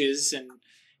mages and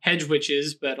hedge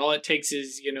witches, but all it takes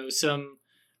is, you know, some,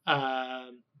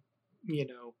 you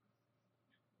know,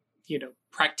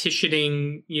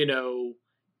 practicing, you know,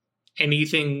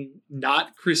 anything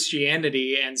not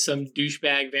Christianity, and some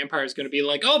douchebag vampire is going to be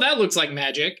like, oh, that looks like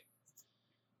magic.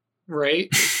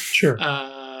 Right? Sure.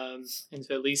 And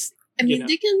so at least, I mean,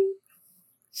 they can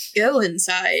go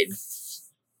inside.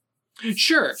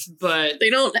 Sure, but they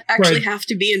don't actually have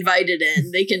to be invited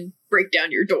in. They can break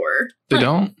down your door. They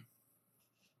don't?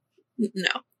 No.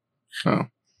 Oh.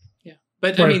 Yeah.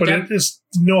 But right, I mean, but it's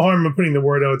no harm in putting the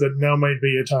word out that now might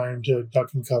be a time to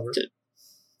duck and cover.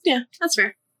 Yeah, that's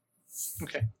fair.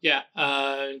 Okay. Yeah.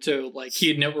 So like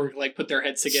Key and Network like put their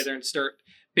heads together and start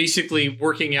basically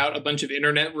working out a bunch of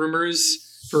internet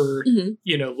rumors for,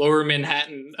 you know, Lower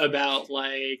Manhattan about,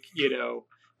 like, you know,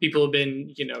 people have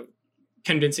been, you know,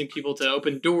 convincing people to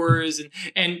open doors,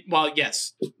 and while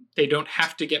yes, they don't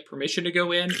have to get permission to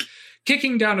go in,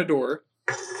 kicking down a door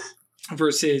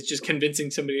versus just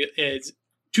convincing somebody is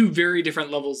two very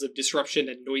different levels of disruption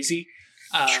and noisy.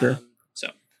 Sure. So,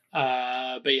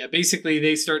 but yeah, basically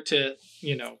they start to,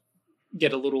 you know,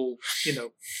 get a little, you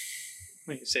know,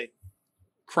 what do you say,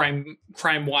 crime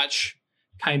watch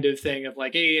kind of thing of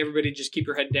like, hey, everybody just keep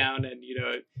your head down and, you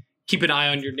know, keep an eye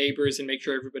on your neighbors and make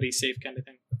sure everybody's safe kind of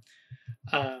thing.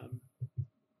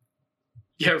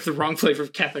 Yeah, with the wrong flavor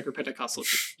of Catholic or Pentecostal.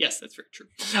 Yes, that's very true.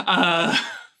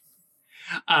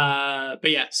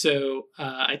 But yeah, so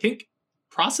I think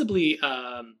possibly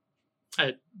a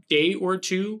day or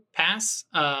two pass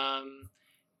and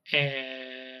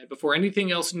before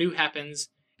anything else new happens,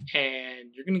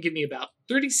 and you're going to give me about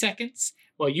 30 seconds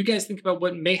while you guys think about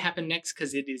what may happen next,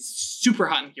 because it is super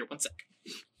hot in here. 1 sec.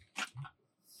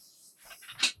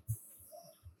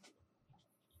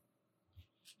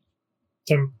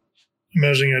 I'm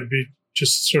imagining I'd be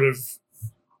just sort of,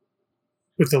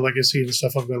 with the legacy and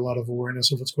stuff, I've got a lot of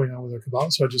awareness of what's going on with our cabal,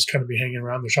 so I'd just kind of be hanging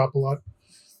around the shop a lot,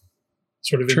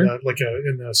 sort of in that, like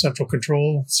in a central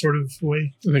control sort of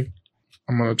way. I think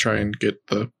I'm going to try and get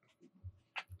the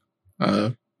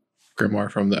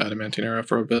grimoire from the Adamantine era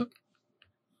for a bit.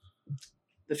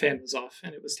 The fan was off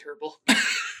and it was terrible.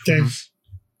 Okay.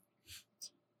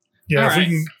 Yeah, All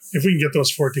right. if we can get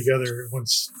those four together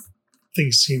once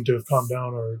things seem to have calmed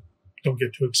down or don't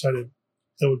get too excited,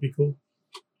 that would be cool.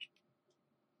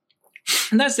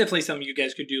 And that's definitely something you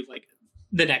guys could do like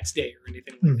the next day or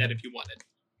anything like that if you wanted.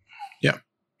 Yeah.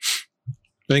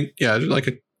 I think, yeah,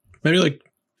 like maybe like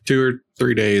 2 or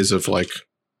 3 days of like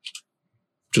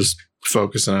just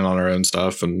focusing on our own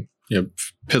stuff and, you know,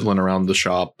 piddling around the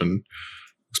shop and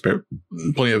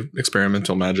plenty of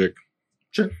experimental magic.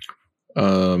 Sure.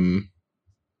 Oh,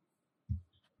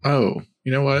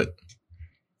 you know what?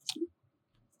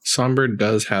 Songbird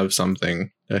does have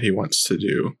something that he wants to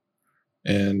do,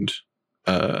 and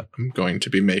I'm going to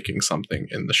be making something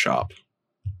in the shop.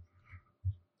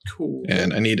 Cool.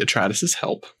 And I need Atratus's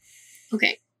help.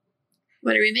 Okay.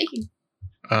 What are we making?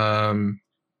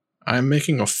 I'm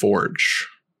making a forge,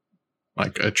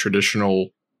 like a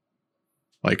traditional,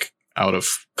 like out of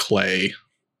clay,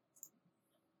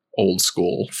 old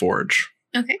school forge.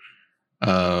 Okay.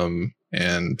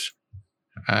 And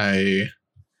I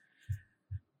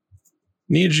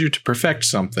need you to perfect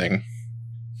something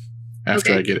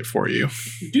after I get it for you.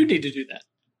 You do need to do that.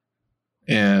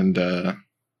 And,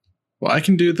 well, I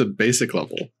can do the basic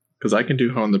level because I can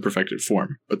do hone the perfected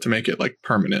form, but to make it like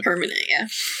permanent. Permanent, yeah.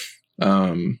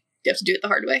 You have to do it the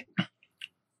hard way.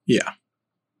 Yeah.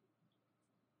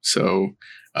 So,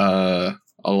 I'll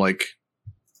like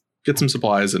get some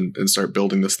supplies and start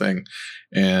building this thing.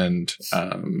 And,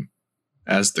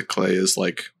 as the clay is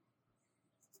like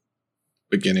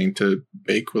beginning to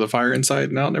bake with a fire inside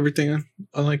and out and everything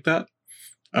like that,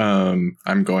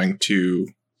 I'm going to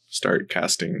start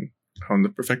casting Hone the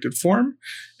Perfected Form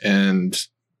and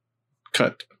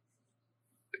cut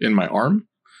in my arm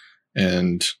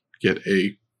and get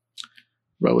a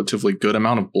relatively good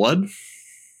amount of blood,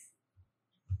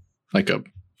 like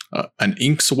an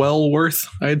ink swell worth,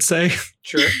 I'd say.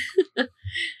 Sure.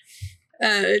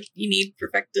 You need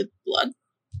perfected blood.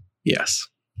 Yes.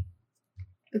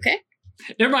 Okay.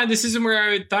 Never mind. This isn't where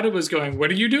I thought it was going.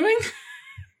 What are you doing?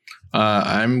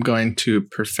 I'm going to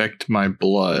perfect my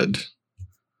blood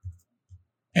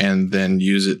and then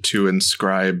use it to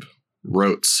inscribe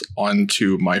rotes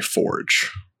onto my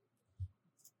forge.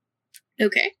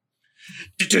 Okay.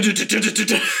 Yes.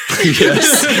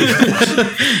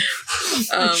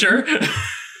 Sure.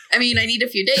 I mean, I need a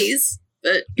few days,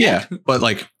 but Yeah, but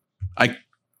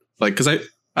because I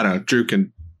don't know, Drew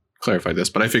can clarify this,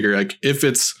 but I figure like if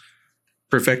it's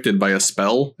perfected by a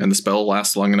spell and the spell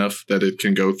lasts long enough that it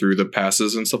can go through the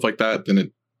passes and stuff like that, then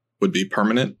it would be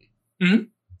permanent. Mm-hmm.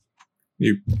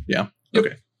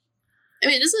 Okay. I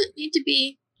mean, does it need to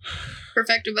be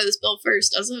perfected by the spell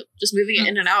first? Does it? Just moving it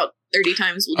in and out 30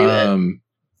 times will do it.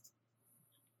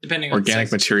 Depending on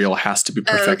Organic material has to be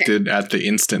perfected at the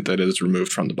instant that it is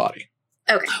removed from the body.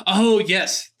 Okay. Oh,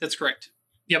 yes, that's correct.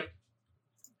 Yep.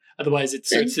 Otherwise, it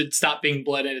starts to stop being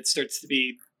blood and it starts to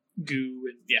be goo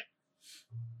and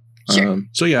Sure.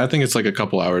 So yeah, I think it's like a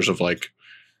couple hours of like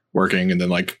working and then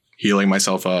like healing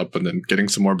myself up and then getting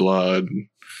some more blood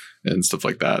and stuff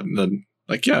like that. And then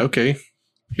like, yeah, okay,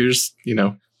 here's,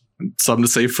 something to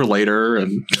save for later.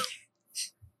 And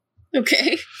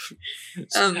Okay.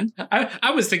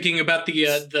 I was thinking about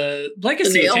the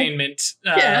legacy nail? attainment.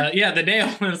 Yeah. The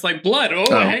nail. And it's like blood. Oh,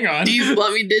 hang on. Do you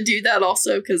want me to do that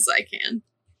also? Because I can.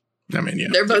 I mean, yeah.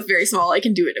 They're both very small. I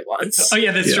can do it at once. Oh,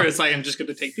 yeah, that's true. It's like, I'm just going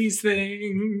to take these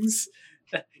things.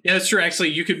 Yeah, that's true. Actually,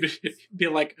 you could be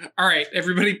like, all right,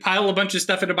 everybody pile a bunch of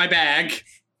stuff into my bag.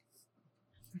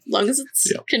 As long as if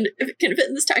it can fit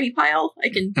in this tiny pile, I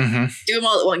can do them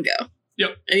all at one go.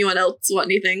 Yep. Anyone else want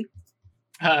anything?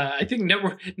 I think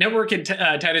Network and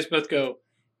Titus both go,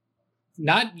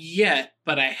 not yet,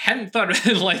 but I hadn't thought of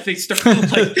it. Like they start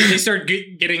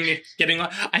getting.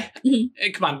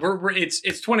 Come on, it's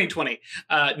 2020.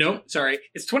 No, sorry,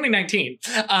 it's 2019.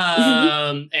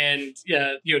 And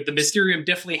the Mysterium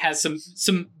definitely has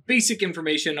some basic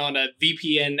information on a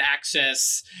VPN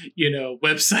access,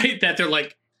 website that they're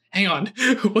like, hang on,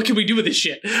 what can we do with this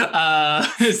shit?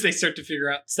 As they start to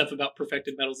figure out stuff about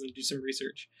perfected metals and do some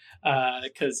research.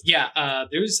 Because,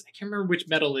 there's, I can't remember which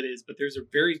metal it is, but there's a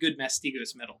very good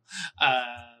Mastigos metal.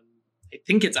 I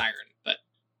think it's iron, but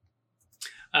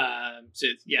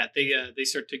they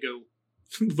start to go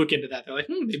look into that. They're like,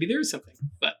 maybe there is something.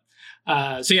 But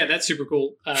that's super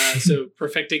cool. So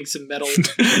perfecting some metal.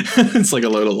 It's like a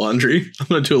load of laundry. I'm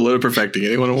going to do a load of perfecting.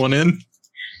 Anyone want in?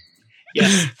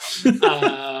 Yes.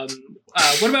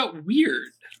 What about weird?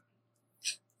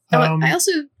 I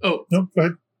also. Oh, no, go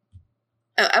ahead.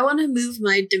 I want to move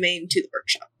my domain to the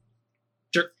workshop.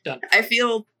 Sure, done. I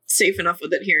feel safe enough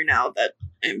with it here now that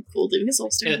I'm cool leaving a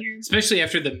soulstone here. Especially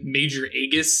after the major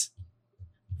Aegis.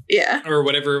 Yeah. Or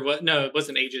whatever. No, it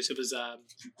wasn't Aegis. It was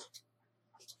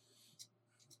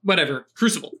whatever.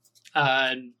 Crucible.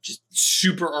 Just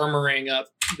super armoring up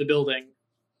the building.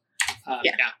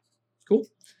 Yeah. Cool.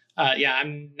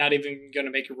 I'm not even going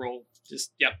to make a roll.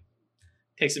 Just,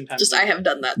 take some time. Just, I have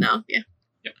done that now. Yeah.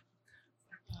 Yep.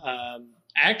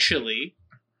 Actually,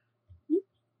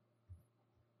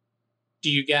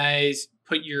 do you guys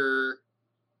put your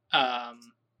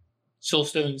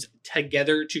soulstones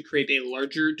together to create a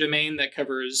larger domain that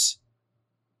covers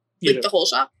the whole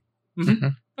shop? Mm-hmm.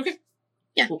 Okay.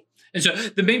 Yeah. Cool. And so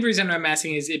the main reason I'm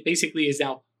asking is it basically is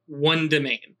now one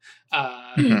domain.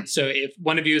 So if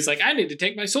one of you is like, I need to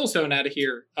take my soulstone out of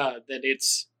here, then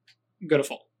it's going to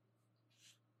fall.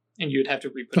 And you would have to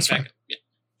re-put it back up. Yeah.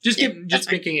 Just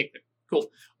making it clear.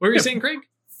 Cool. What were you saying, Craig?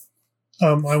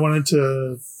 I wanted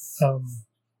to...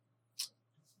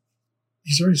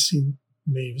 he's already seen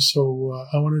me, so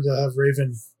I wanted to have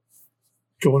Raven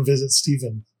go and visit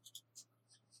Steven.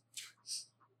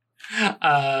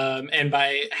 And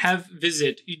by have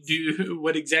visit,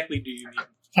 what exactly do you mean?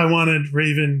 I wanted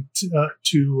Raven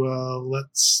to let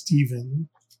Steven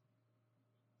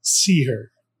see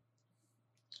her.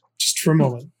 Just for a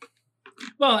moment.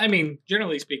 Well, I mean,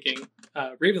 generally speaking,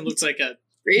 Raven looks like a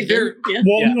Raven.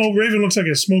 No, Raven looks like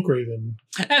a smoke raven.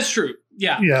 That's true.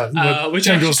 Yeah. Yeah. Which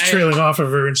tendrils trailing off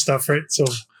of her and stuff, right? So.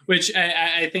 Which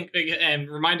I think, and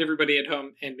remind everybody at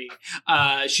home and me,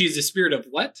 she's a spirit of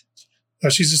what?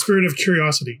 She's a spirit of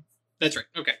curiosity. That's right.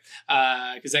 Okay.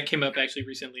 Because that came up actually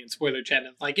recently in spoiler chat.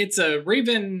 And like, it's a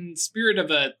raven spirit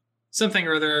of a something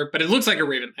or other, but it looks like a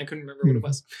raven. I couldn't remember what it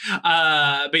was.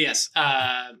 But yes.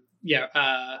 I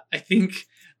think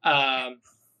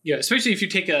Especially if you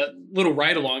take a little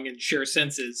ride along and share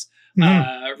senses.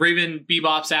 Raven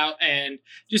bebops out and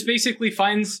just basically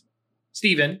finds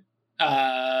Steven,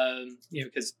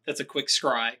 because that's a quick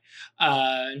scry,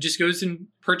 and just goes and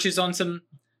perches on some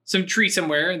tree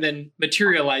somewhere and then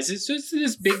materializes. So it's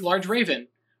this big, large raven,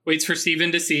 waits for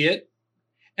Steven to see it,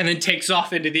 and then takes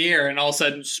off into the air, and all of a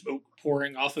sudden smoke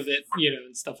pouring off of it,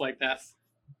 and stuff like that.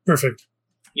 Perfect.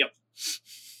 Yep.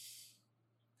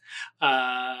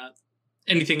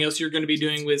 Anything else you're going to be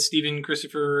doing with Steven,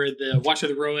 Christopher, the Watch of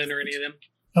the Rowan, or any of them?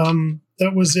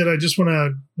 That was it. I just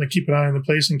want to keep an eye on the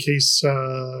place in case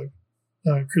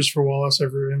Christopher Wallace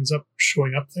ever ends up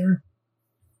showing up there.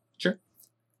 Sure.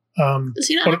 Does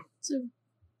he not?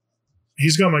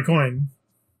 He's got my coin.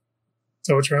 Is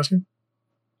that what you're asking?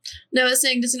 No, I was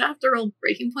saying, does he not have to roll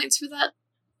breaking points for that?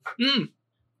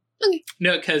 Okay.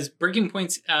 No, because breaking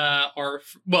points are...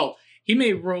 he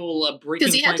may roll a breaking point.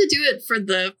 Because he had to do it for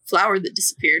the flower that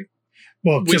disappeared.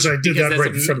 Well, because I did that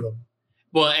right in front of them.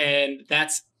 Well, and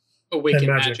that's awakened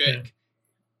magic.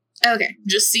 Yeah. Okay,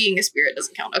 just seeing a spirit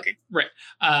doesn't count. Okay. Right.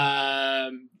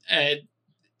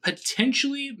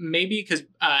 Potentially, maybe, because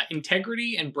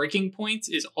integrity and breaking points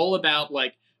is all about,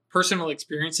 like, personal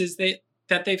experiences that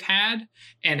they've had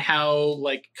and how,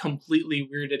 like, completely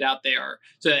weirded out they are.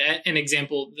 So an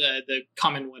example, the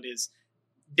common one is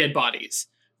dead bodies.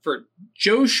 For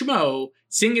Joe Schmo,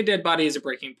 seeing a dead body is a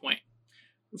breaking point.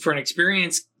 For an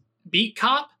experienced beat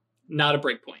cop, not a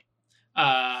break point.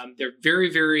 They're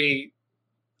very, very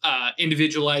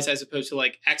individualized, as opposed to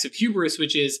like acts of hubris,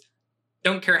 which is,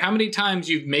 don't care how many times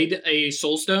you've made a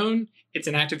soul stone, it's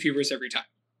an act of hubris every time.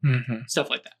 Mm-hmm.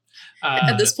 Stuff like that.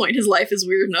 At this point, his life is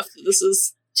weird enough that this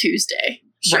is Tuesday.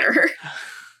 Sure.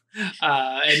 Right.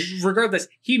 And regardless,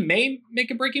 he may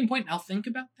make a breaking point. I'll think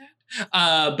about that.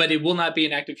 But it will not be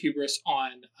an act of hubris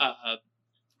on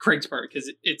Craig's part,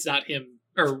 because it's not him,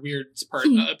 or Weird's part,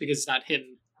 because it's not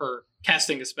him or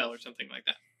casting a spell or something like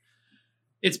that.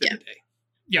 It's been a day.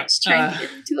 Yeah. Just trying to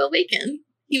get him to awaken.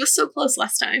 He was so close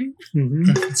last time.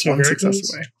 Mm-hmm. So one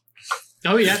success away.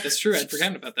 Oh yeah, that's true. I'd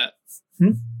forgotten about that.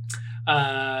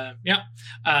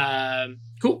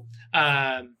 Cool.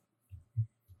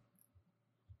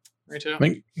 Right. I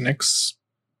think next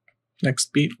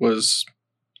beat was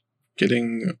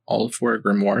getting all 4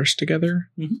 grimoires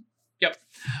together. Mm-hmm. Yep.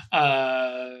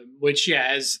 Which,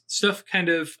 as stuff kind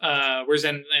of wears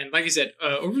in, and like I said,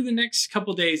 over the next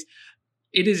couple days,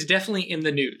 it is definitely in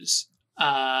the news.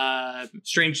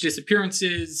 Strange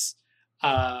disappearances,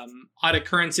 odd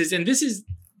occurrences, and this is,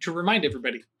 to remind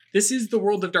everybody, this is the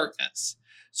world of darkness.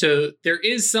 So there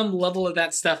is some level of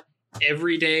that stuff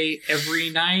every day, every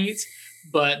night.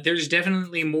 But there's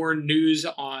definitely more news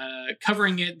on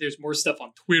covering it. There's more stuff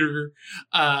on Twitter.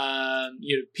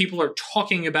 People are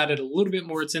talking about it a little bit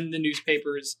more. It's in the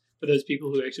newspapers for those people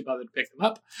who actually bother to pick them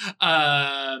up.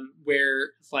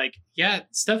 Where it's like, yeah,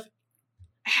 stuff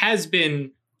has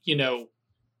been,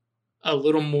 a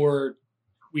little more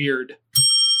weird.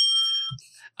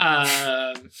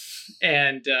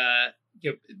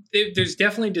 There's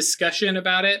definitely discussion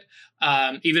about it,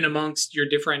 even amongst your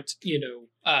different,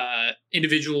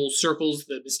 individual circles,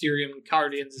 the Mysterium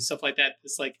Guardians and stuff like that.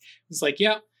 It's like,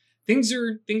 yeah, things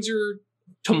are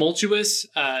tumultuous.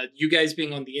 You guys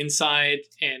being on the inside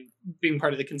and being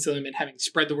part of the Concilium and having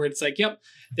spread the word, it's like, yep,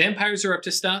 the Empires are up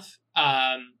to stuff.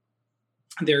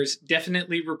 There's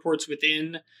definitely reports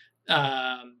within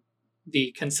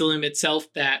the Concilium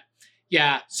itself that,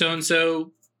 yeah,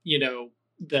 so-and-so,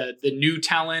 the new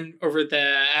Talon over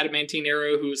the Adamantine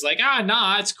Arrow, who's like,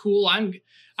 it's cool. I'm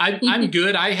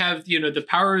good. I have, the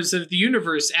powers of the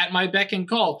universe at my beck and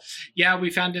call. Yeah,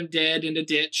 we found him dead in a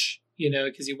ditch,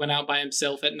 because he went out by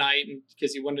himself at night and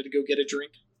because he wanted to go get a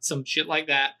drink, some shit like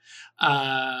that.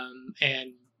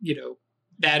 The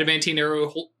Adamantine Arrow,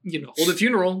 hold a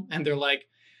funeral, and they're like,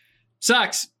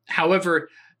 sucks. However,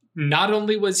 not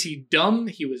only was he dumb,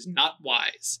 he was not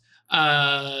wise.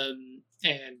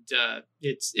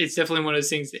 It's definitely one of those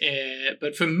things.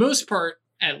 But for the most part,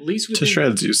 at least within to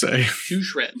shreds, you say. To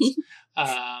shreds.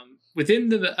 Within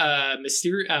the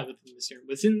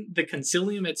within the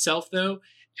Concilium itself, though,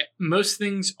 most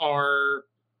things are,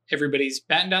 everybody's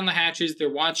batting down the hatches.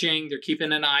 They're watching. They're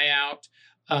keeping an eye out.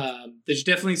 There's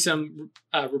definitely some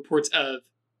reports of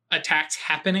attacks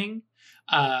happening.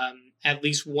 At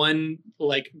least one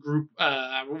group,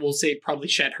 we'll say probably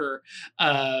Shed-Her,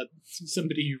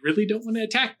 somebody you really don't want to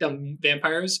attack, dumb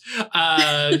vampires.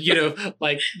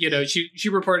 She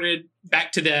reported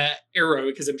back to the Arrow,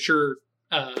 because I'm sure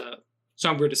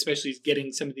Songbird especially is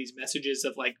getting some of these messages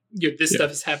of this stuff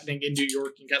is happening in New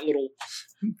York, and got little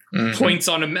points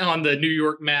on the New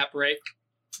York map, right?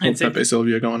 Pepe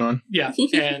Sylvia going on. Yeah,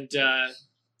 and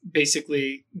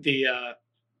basically the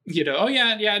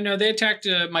they attacked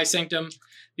my sanctum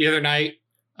the other night.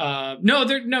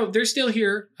 They're still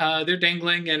here. They're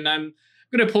dangling, and I'm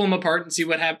gonna pull them apart and see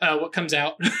what comes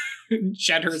out.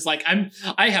 Shatter is like,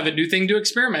 I have a new thing to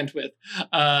experiment with.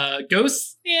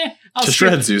 Ghosts, I'll to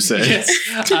shreds, you say. Yes.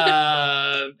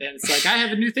 And it's like, I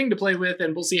have a new thing to play with,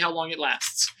 and we'll see how long it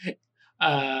lasts.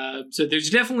 So there's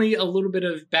definitely a little bit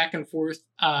of back and forth,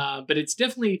 but it's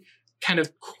definitely kind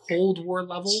of Cold War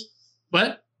level.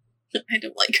 But I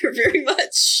don't like her very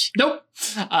much. Nope.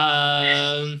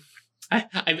 I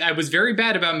was very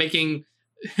bad about making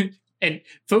and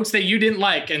folks that you didn't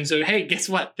like, and so hey, guess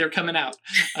what? They're coming out.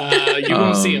 You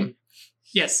won't see them.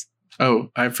 Yes.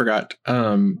 Oh, I forgot.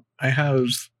 I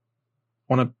want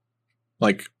to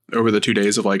like over the 2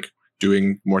 days of like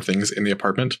doing more things in the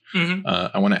apartment. Mm-hmm.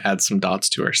 I want to add some dots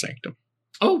to our sanctum.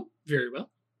 Oh, very well.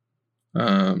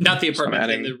 Not the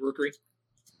apartment, and the rookery.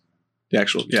 The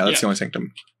actual, that's the only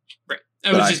sanctum. Right.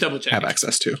 I was just double checking. Have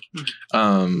access to.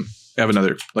 Mm-hmm. I have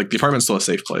another, like the apartment's still a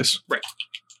safe place. Right.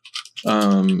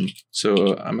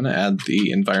 So I'm going to add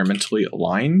the environmentally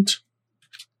aligned.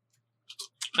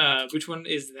 Which one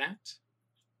is that?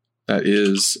 That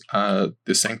is,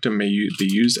 the sanctum may be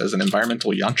used as an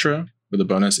environmental yantra with a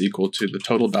bonus equal to the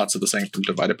total dots of the sanctum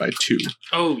divided by 2.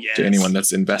 Oh, yes. To anyone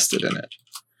that's invested in it.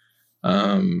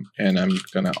 And I'm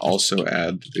going to also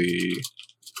add the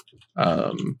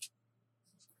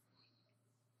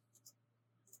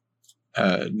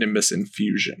Nimbus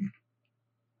Infusion.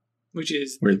 Which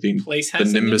is where the place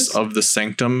has the Nimbus of the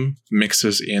Sanctum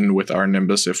mixes in with our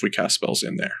Nimbus if we cast spells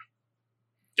in there.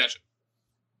 Gotcha.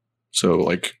 So,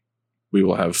 like, we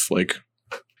will have, like,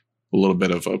 a little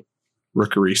bit of a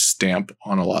rookery stamp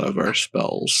on a lot of our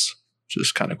spells, which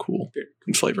is kind of cool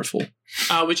and flavorful.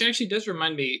 Which actually does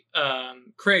remind me,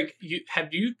 Craig,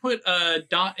 have you put a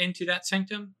dot into that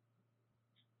sanctum?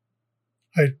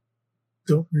 I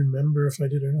don't remember if I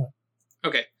did or not.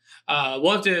 Okay.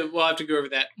 We'll have to go over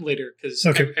that later because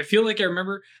I feel like I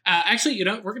remember. Actually,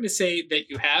 we're going to say that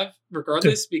you have,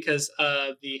 regardless, because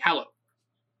of the Hallow.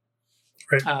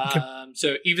 Right.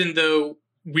 So even though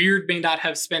Weird may not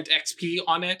have spent XP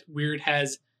on it, Weird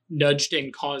has nudged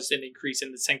and caused an increase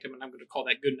in the sanctum, and I'm going to call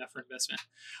that good enough for investment.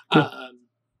 Cool.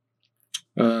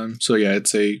 So yeah,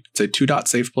 it's a 2-dot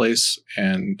safe place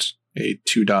and a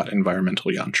 2-dot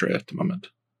environmental yantra at the moment.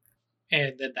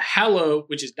 And then the Hallow,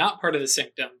 which is not part of the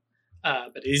sanctum,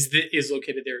 but is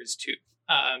located there, is 2.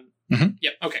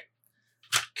 Yep. Okay.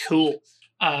 Cool.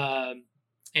 And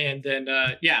then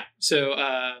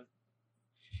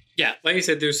like I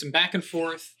said, there's some back and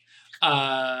forth.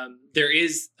 There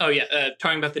is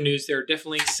talking about the news, there are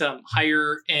definitely some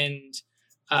higher end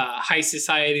high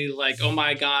society, like, oh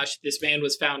my gosh, this man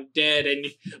was found dead, and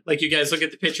like you guys look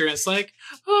at the picture and it's like,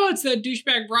 oh, it's that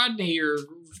douchebag Rodney or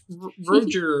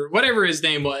Roger, whatever his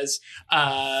name was,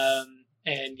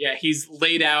 and yeah, he's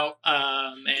laid out,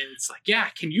 and it's like, yeah,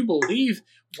 can you believe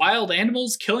wild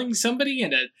animals killing somebody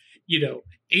in a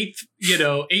eighth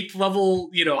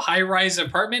level high rise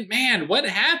apartment? Man, what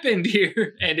happened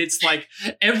here? And it's like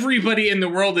everybody in the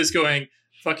world is going,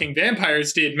 fucking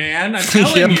vampires did, man. I'm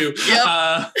telling you.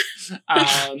 Yep.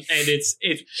 And it's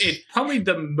probably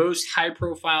the most high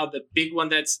profile, the big one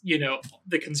that's,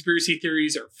 the conspiracy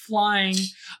theories are flying,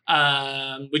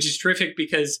 which is terrific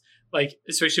because, like,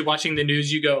 especially watching the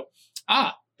news, you go,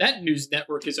 that news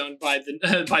network is owned by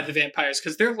the vampires,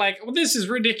 because they're like, well, this is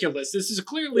ridiculous. This is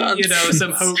clearly,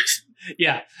 some hoax.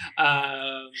 Yeah.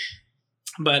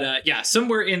 But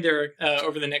somewhere in there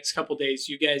over the next couple days,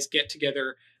 you guys get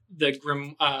together the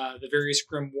various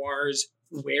grimoires.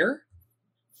 Where?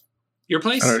 Your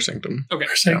place? At our sanctum. Okay.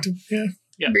 Our sanctum, yeah.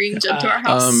 Bring Jed to our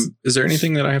house. Is there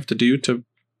anything that I have to do to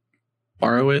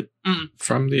borrow it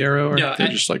from the arrow? Or no,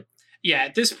 just like... Yeah,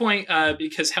 at this point,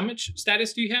 because how much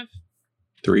status do you have?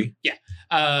 3. Yeah.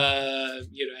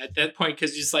 At that point,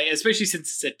 because just like, especially since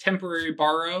it's a temporary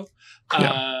borrow,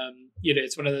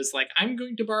 it's one of those like, I'm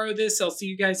going to borrow this. I'll see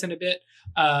you guys in a bit.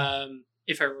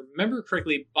 If I remember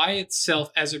correctly, by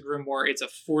itself as a grimoire, it's a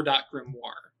 4-dot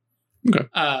grimoire. Okay.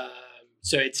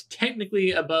 So it's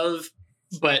technically above,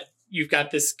 but you've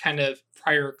got this kind of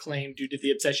prior claim due to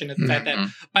the obsession of the fact that,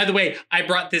 by the way, I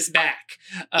brought this back.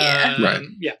 Right.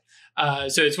 Yeah.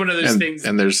 So it's one of those things.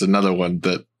 And there's another one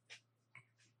that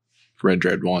Red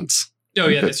Dread wants. Oh,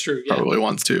 yeah, that's true. Yeah. Probably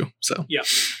wants to. So yeah.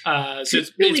 So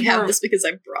it's really have this because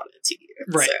I brought it to you.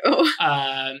 Right.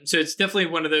 So it's definitely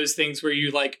one of those things where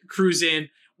you like cruise in,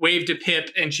 wave to Pip,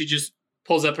 and she just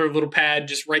pulls up her little pad,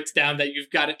 just writes down that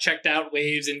you've got it checked out,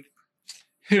 waves, and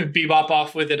bebop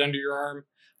off with it under your arm.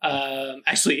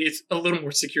 Actually, it's a little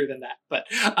more secure than that, but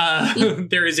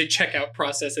there is a checkout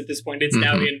process at this point. It's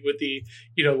now in with the,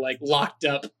 like locked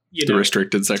up, the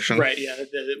restricted section. Right, yeah,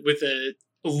 with the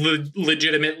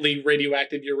legitimately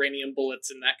radioactive uranium bullets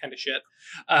and that kind of shit.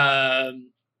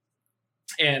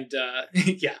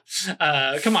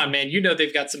 Come on, man.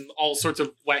 They've got all sorts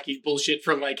of wacky bullshit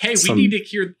for like, hey, we need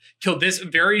to kill this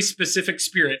very specific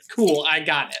spirit. Cool, I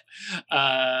got it.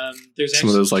 There's some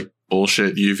of those like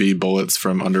bullshit UV bullets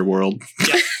from Underworld.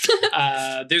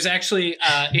 Yeah. There's actually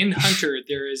in Hunter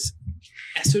there is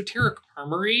esoteric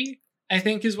armory, I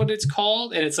think is what it's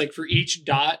called, and it's like for each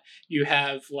dot you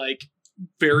have like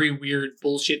very weird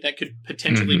bullshit that could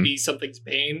potentially be something's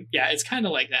bane. Yeah, it's kind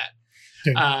of like that.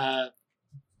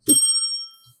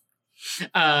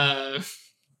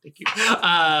 Thank you.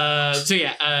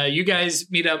 You guys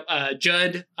meet up.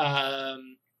 Judd,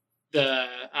 the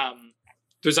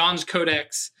Drazan's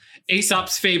Codex,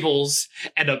 Aesop's Fables,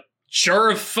 and a jar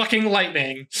of fucking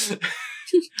lightning.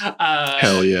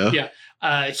 Hell yeah! Yeah,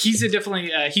 he's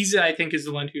definitely. He's I think is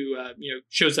the one who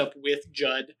shows up with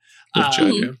Judd.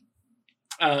 Yeah.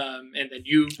 And then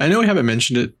you. I know we haven't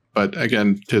mentioned it, but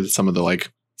again, to some of the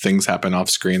like things happen off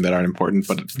screen that aren't important,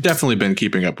 but definitely been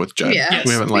keeping up with Judd. Yeah.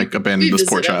 We haven't abandoned this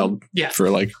poor child for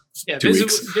like 2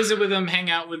 weeks. Visit with him, hang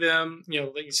out with him.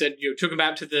 Like you said, took him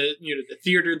out to the the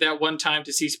theater that one time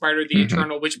to see Spider the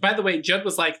Eternal. Which, by the way, Judd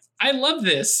was like, "I love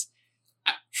this.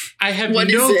 I have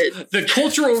the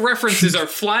cultural references are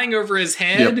flying over his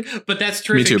head, but that's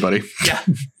terrific." Me too, buddy. Yeah.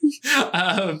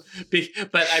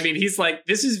 But I mean, he's like,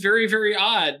 this is very, very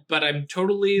odd, but I'm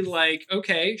totally like,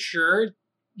 okay, sure.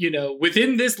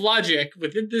 Within this logic,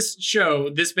 within this show,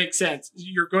 this makes sense.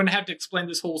 You're going to have to explain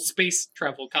this whole space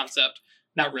travel concept.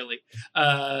 Not really.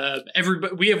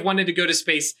 Everybody, we have wanted to go to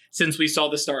space since we saw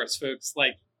the stars, folks.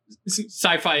 Like,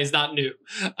 sci-fi is not new.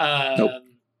 Nope.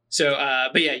 So,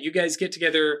 but yeah, you guys get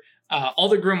together, all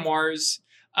the grimoires.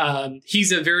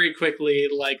 He's very quickly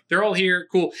like, they're all here,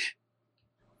 cool,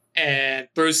 and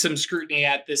throws some scrutiny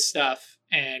at this stuff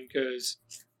and goes,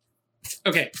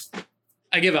 okay,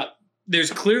 I give up.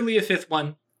 There's clearly a fifth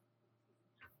one.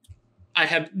 I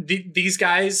have these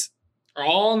guys are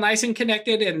all nice and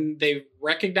connected, and they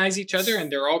recognize each other, and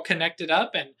they're all connected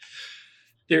up, and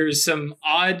there's some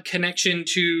odd connection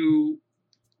to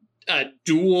a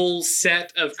dual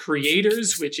set of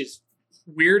creators, which is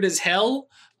weird as hell.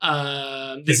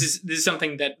 This is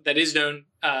something that is known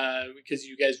because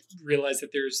you guys realize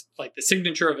that there's like the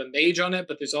signature of a mage on it,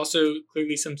 but there's also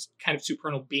clearly some kind of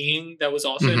supernal being that was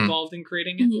also involved in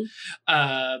creating it.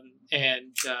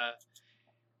 And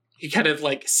he kind of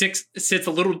like sits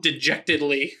a little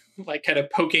dejectedly, like kind of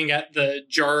poking at the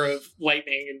jar of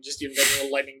lightning and just letting the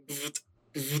lightning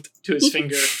to his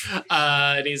finger.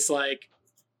 And he's like,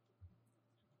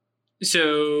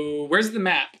 so where's the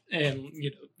map? And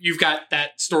you've got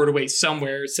that stored away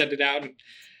somewhere, set it out, and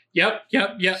yep.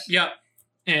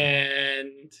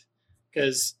 And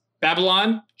because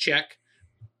Babylon, check.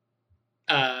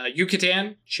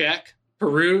 Yucatan, check.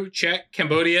 Peru, check.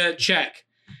 Cambodia, check.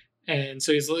 And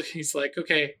so he's like,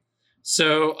 okay,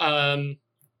 so Panopticon's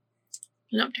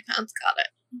got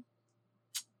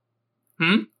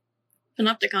it.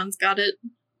 Panopticon's got it.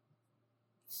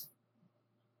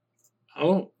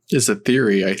 Oh. Is a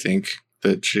theory, I think,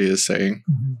 that she is saying.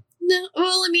 No,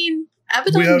 well, I mean,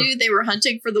 Abaddon knew they were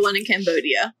hunting for the one in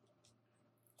Cambodia.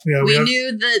 Yeah, we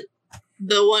knew that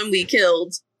the one we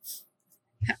killed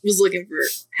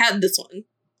had this one.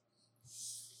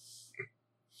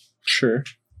 Sure.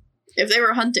 If they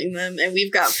were hunting them and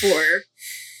we've got 4,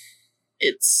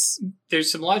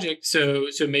 there's some logic. So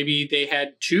maybe they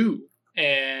had 2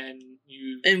 and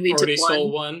we already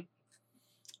stole one.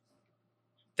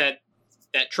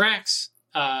 That tracks.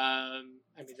 I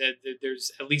mean,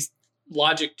 there's at least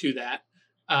logic to that.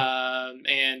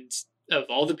 And of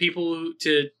all the people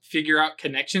to figure out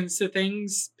connections to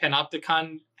things,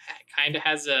 Panopticon kind of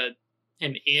has an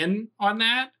in on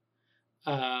that.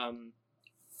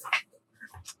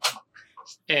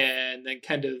 And then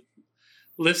kind of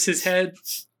lifts his head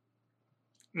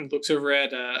and looks over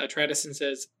at Atratus and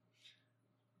says,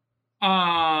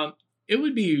 it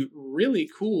would be really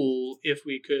cool if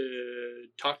we could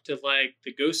talk to like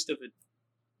the ghost of a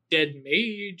dead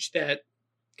mage that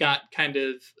got kind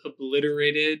of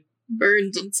obliterated.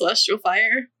 Burned in celestial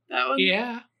fire. That one?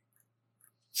 Yeah.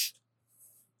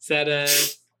 Is that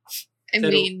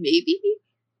maybe?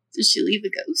 Did she leave a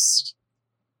ghost?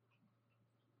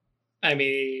 I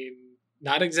mean,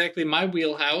 not exactly my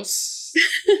wheelhouse.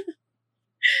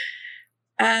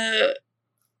 Do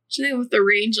you know what the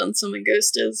range on summon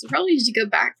ghost is? We probably need to go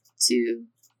back to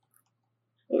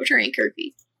what would her anchor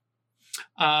be?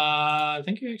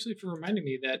 Thank you actually for reminding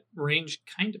me that range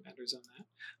kind of matters on that.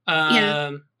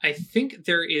 I think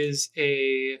there is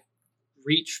a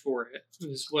reach for it.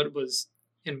 Is what was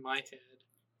in my head.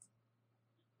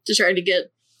 To try to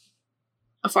get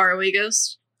a faraway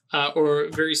ghost? Or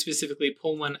very specifically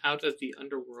pull one out of the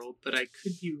underworld, but I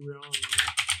could be wrong.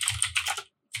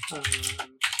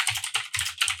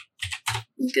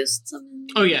 Ghost summon.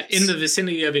 Oh yeah, in the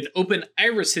vicinity of an open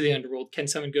iris to the underworld, can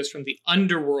summon ghosts from the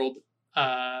underworld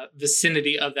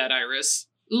vicinity of that iris.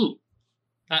 Ooh,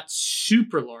 not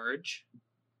super large.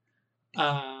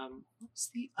 What's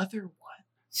the other one?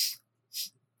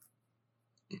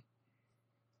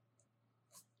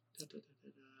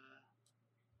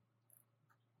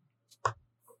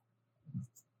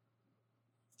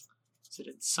 Is it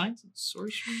in Science and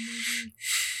Sorcery, maybe?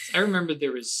 I remember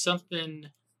there was something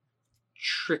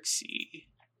tricksy.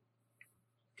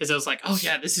 Because I was like, oh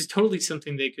yeah, this is totally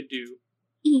something they could do.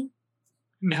 Mm-hmm.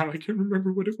 Now I can't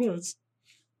remember what it was.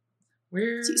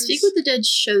 Where? Speak with the Dead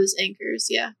shows anchors,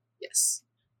 yeah. Yes.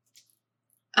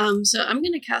 So I'm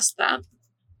going to cast that.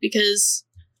 Because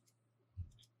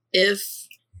if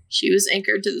she was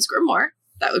anchored to this grimoire,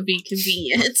 that would be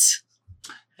convenient.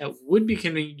 That would be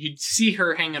convenient. You'd see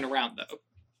her hanging around,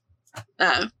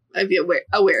 though. I'd be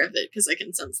aware of it, because I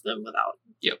can sense them without.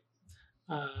 Yep.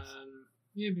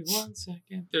 Maybe 1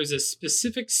 second. There's a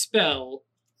specific spell,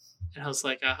 and I was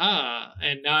like, aha.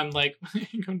 And now I'm like,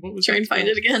 hang on, what was Try and find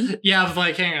it again. Yeah, I'm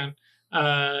like, hang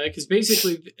on. Because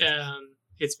basically,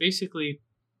 it's basically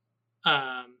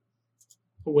a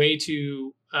way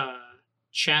to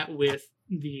chat with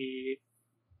the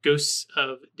ghosts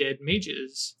of dead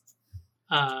mages.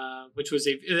 Which was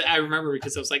I remember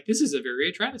because I was like, this is a very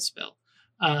attractive spell.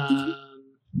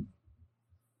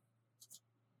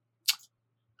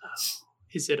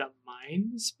 Is it a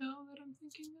mind spell that I'm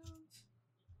thinking of?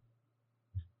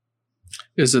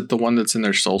 Is it the one that's in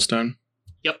their soulstone?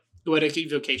 Yep, Poetic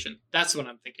Evocation. That's what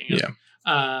I'm thinking of. Yeah.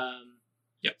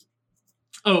 Yep.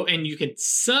 Oh, and you can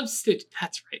substitute.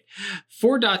 That's right.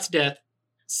 4 dots death.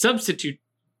 Substitute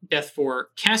death for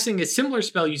casting a similar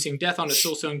spell using death on a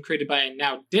soulstone created by a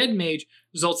now dead mage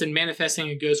results in manifesting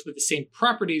a ghost with the same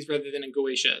properties rather than a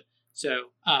Goetia.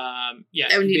 So, yeah.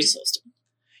 I would need a soulstone.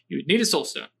 You would need a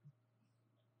soulstone.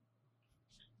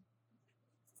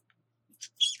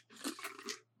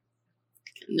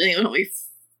 And then we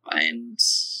find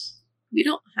we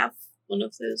don't have one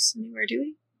of those anywhere, do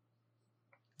we?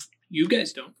 You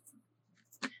guys don't.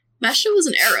 Mashta was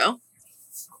an arrow.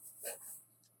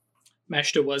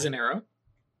 Mashta was an arrow.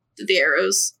 Did the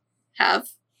arrows have?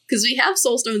 Because we have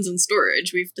soulstones in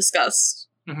storage. We've discussed.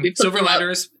 Mm-hmm. We put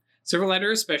Silver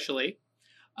Ladder especially.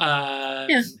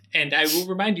 Yeah. And I will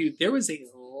remind you, there was a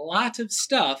lot of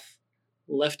stuff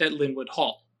left at Linwood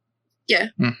Hall.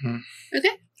 Yeah. Mm-hmm.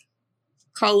 Okay.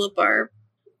 Call up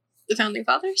the Founding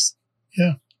Fathers?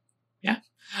 Yeah. Yeah.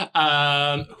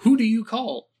 Who do you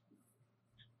call?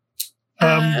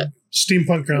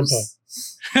 Steampunk Grandpa.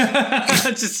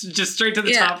 just straight to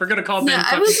the top. We're gonna call Ben. Ben.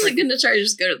 I wasn't gonna try to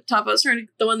just go to the top. I was trying to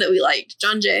the one that we liked,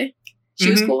 John Jay. She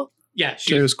was cool. Yeah,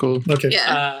 she was cool. Okay.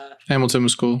 Yeah. Hamilton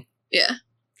was cool. Yeah.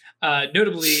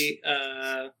 Notably,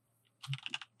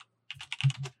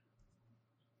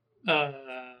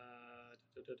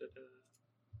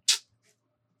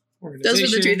 those were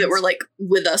the 2 that were like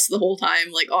with us the whole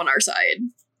time, like on our side.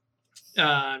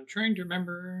 I'm trying to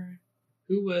remember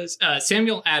who was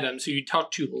Samuel Adams, who you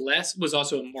talked to less, was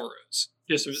also a Moros,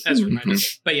 just as a reminder.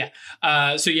 But yeah,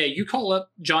 so yeah, you call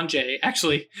up John Jay.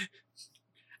 Actually,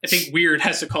 I think Weird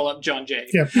has to call up John Jay.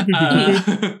 Yeah.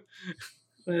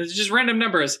 It's just random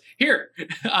numbers here,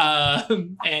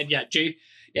 and yeah, Jay.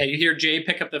 Yeah, you hear Jay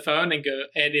pick up the phone and go,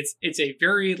 and it's a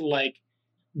very like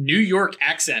New York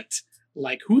accent.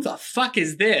 Like, who the fuck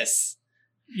is this?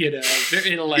 You know,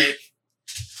 very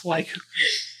like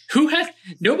who has?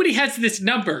 Nobody has this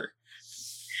number.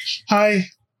 Hi.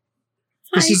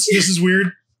 This is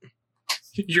weird.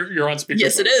 You're on speakerphone.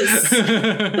 Yes, it is.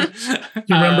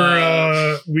 You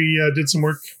remember we did some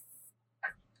work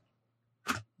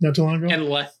not too long ago? And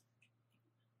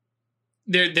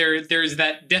there's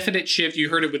that definite shift. You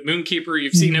heard it with Moonkeeper.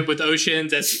 You've seen it with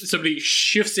Oceans as somebody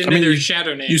shifts into their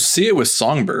shadow name. You see it with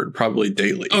Songbird probably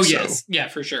daily. Oh, yes. Yeah,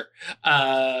 for sure.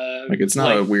 It's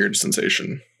not a weird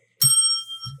sensation.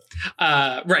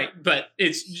 Right. But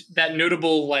it's that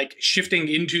notable like shifting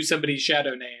into somebody's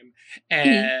shadow name.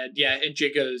 And yeah, and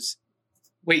Jay goes,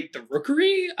 wait, the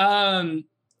Rookery?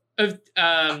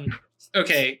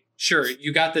 Okay, sure.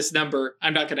 You got this number.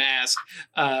 I'm not going to ask.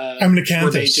 I'm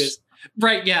Nicanthus.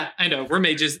 Right, yeah, I know. We're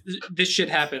mages. This shit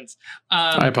happens.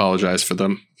 I apologize for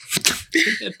them.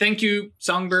 Thank you,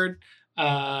 Songbird.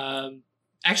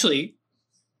 Actually,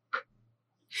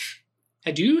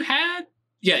 had you had?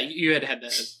 Yeah, you had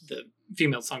the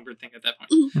female songbird thing at that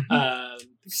point.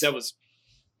 Because that was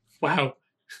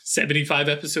 75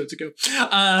 episodes ago.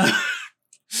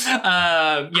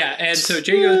 Yeah, and so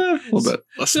Jay goes, a little bit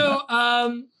less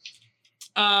than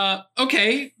so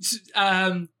okay,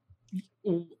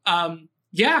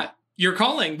 yeah, you're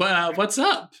calling, but what's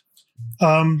up?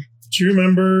 Do you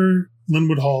remember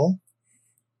Linwood Hall?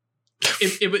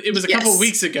 It was a Yes. couple of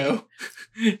weeks ago.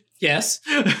 Yes.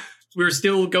 We're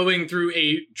still going through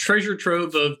a treasure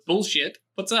trove of bullshit.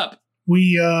 What's up?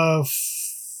 We Oh,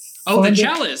 the found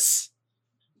chalice.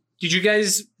 Did you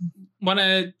guys want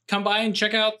to come by and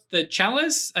check out the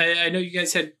chalice? I know you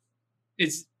guys had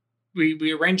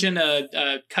we arranging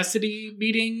a custody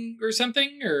meeting or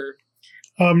something, or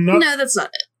not No, that's not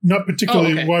it. not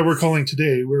particularly okay. why we're calling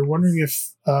today. We're wondering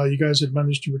if you guys had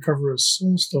managed to recover a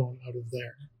soul stone out of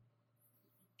there.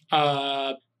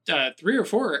 3 or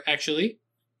 4 actually.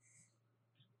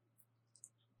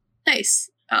 Nice.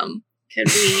 Could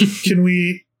we Can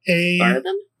we borrow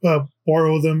them?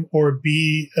 borrow them, or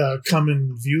B, come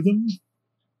and view them?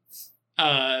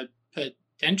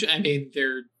 Potential. I mean,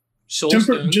 they're soul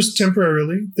stones. Just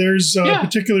temporarily. There's a Yeah.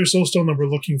 particular soul stone that we're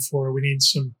looking for. We need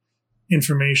some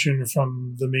information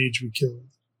from the mage we killed.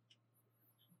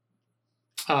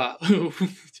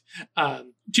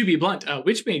 To be blunt,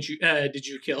 which mage did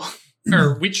you kill,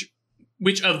 or which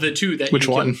of the 2 that Which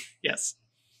you one? killed? Yes.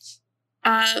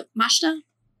 Mashta?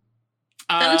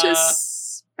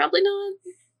 Thanatos? Probably not.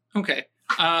 Okay.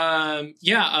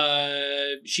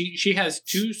 Yeah. She has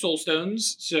 2 soul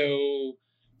stones, so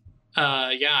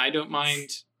yeah, I don't mind.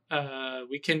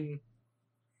 We can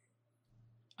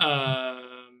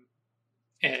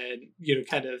and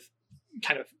kind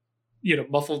of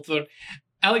muffled the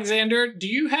Alexander, do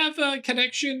you have a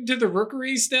connection to the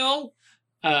rookery still?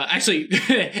 Actually,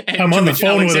 I'm on the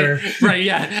phone with her. Right,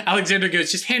 yeah. Alexander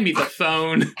goes, just hand me the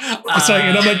phone. And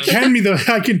I'm like, hand me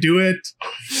I can do it.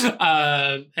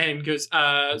 And goes,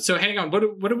 so hang on, what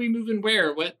are we moving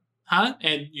where? What? Huh?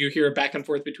 And you hear a back and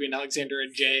forth between Alexander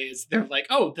and Jay as they're like,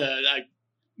 oh, the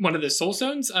one of the soul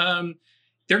stones?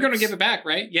 They're going to give it back,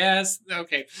 right? Yes.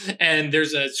 Okay. And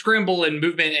there's a scramble and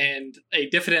movement and a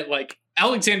definite,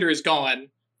 Alexander is gone.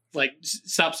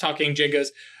 Stops talking. Jay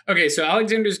goes, okay, so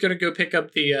Alexander's going to go pick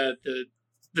up the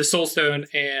soul stone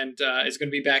and is going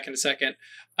to be back in a second.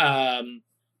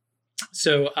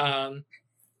 So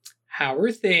how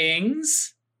are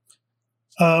things?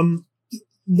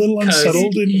 Little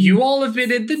unsettled. You all have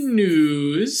been in the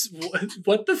news.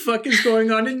 What the fuck is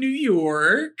going on in New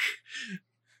York?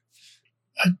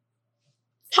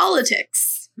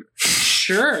 Politics.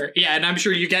 Sure. Yeah, and I'm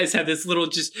sure you guys have this little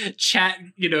just chat,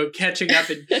 catching up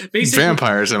and basically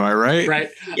vampires, am I right? Right.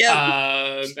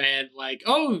 Yeah. And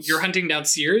oh, you're hunting down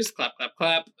Sears. Clap, clap,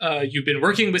 clap. You've been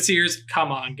working with Sears. Come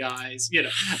on, guys.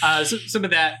 So, some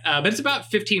of that. But it's about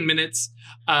 15 minutes.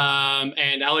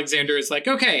 And Alexander is like,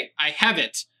 okay, I have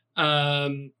it.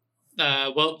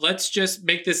 Well, let's just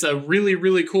make this a really,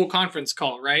 really cool conference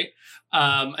call, right?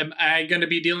 Am I going to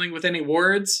be dealing with any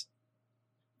wards?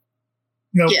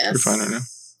 No, Yes. You're fine right now.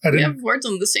 I We didn't. have words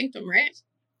on the sanctum, right?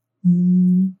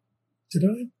 Did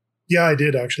I? Yeah, I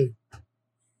did actually.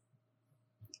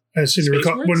 I seem to Space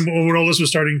recall words? when all this was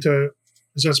starting to.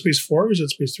 Is that space 4 or is that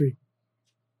space 3?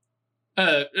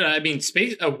 I mean,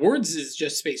 space wards is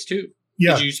just space 2.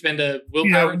 Yeah. Did you spend a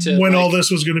willpower Yeah, to when all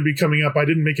this was going to be coming up, I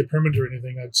didn't make it permanent or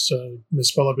anything. That's the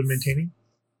spell I've been maintaining.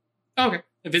 Oh, okay.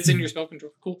 If it's in your spell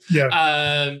control, cool.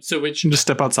 Yeah. So which Just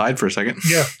step outside for a second.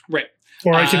 Yeah. right?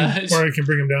 Or I can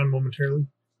bring him down momentarily.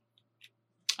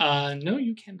 No,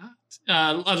 you cannot.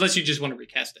 Unless you just want to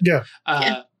recast it. Yeah.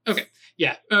 Yeah. Okay.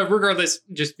 Yeah. Regardless,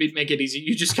 just make it easy.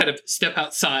 You just kind of step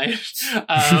outside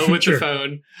with Sure. the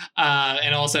phone,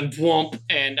 and all of a sudden, whoomp,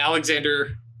 and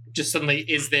Alexander just suddenly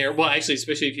is there. Well, actually,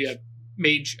 especially if you have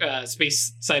mage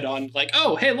space sight on,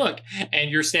 oh, hey, look, and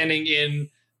you're standing in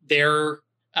their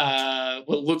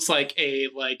what looks like an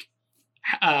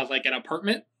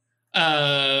apartment.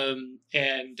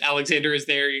 And Alexander is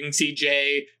there. You can see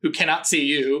Jay, who cannot see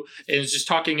you, and is just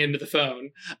talking into the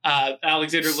phone.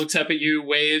 Alexander looks up at you,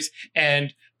 waves,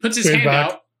 and puts his Wave hand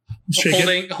back. out, Shake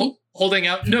it. holding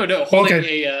out. No, holding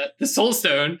the soul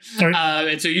stone. All right.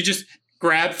 And so you just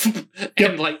grab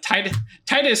and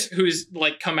Titus, who's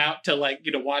come out to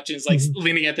watch and is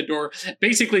leaning at the door,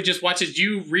 basically just watches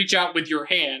you reach out with your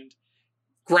hand,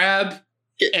 grab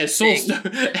as soul stone,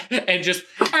 and just,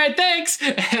 all right, thanks,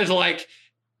 and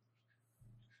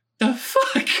the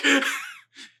fuck,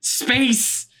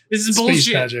 space. This is Space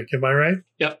bullshit. magic. Am I right?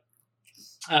 Yep.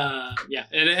 Yeah,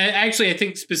 and actually, I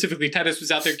think specifically Titus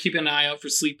was out there keeping an eye out for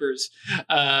sleepers.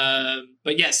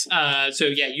 But yes, so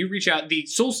yeah, you reach out. The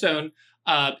Soulstone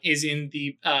is in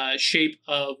the shape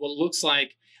of what looks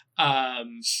like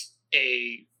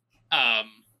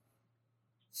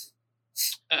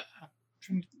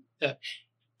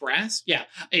brass. Yeah,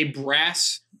 a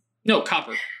brass. No,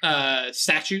 copper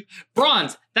statue.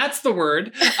 Bronze. That's the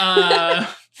word. A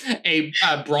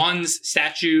bronze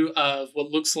statue of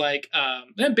what looks like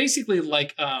basically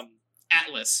like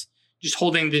Atlas, just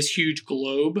holding this huge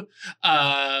globe.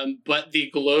 But the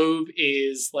globe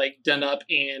is like done up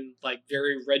in like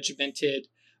very regimented,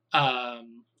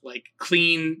 like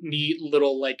clean, neat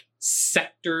little like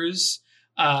sectors.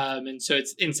 And so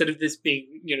it's, instead of this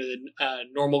being, the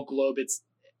normal globe, it's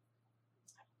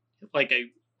like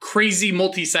a crazy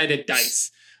multi-sided dice,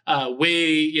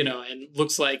 and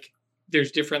looks like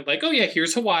there's different, like, oh yeah,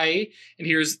 here's Hawaii, and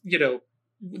here's,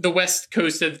 the west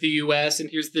coast of the US, and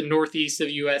here's the northeast of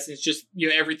the US, and it's just,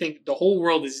 everything, the whole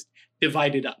world is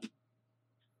divided up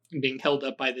and being held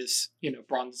up by this,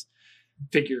 bronze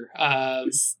figure.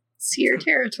 See your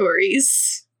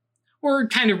territories. Or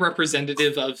kind of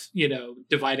representative of,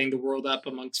 dividing the world up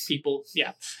amongst people.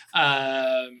 Yeah.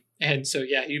 And so,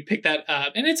 yeah, you pick that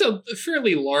up. And it's a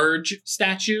fairly large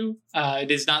statue. It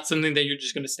is not something that you're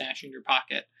just going to stash in your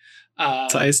pocket.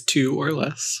 Size 2 or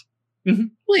less. Mm-hmm.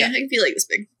 Well, yeah, it can be like this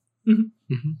big.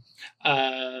 Mm-hmm. Mm-hmm.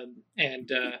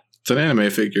 It's an anime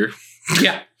figure.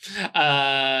 Yeah.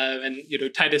 And,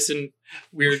 Titus and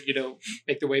Weird,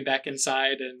 make their way back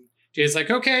inside. And Jay's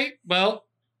like, okay, well,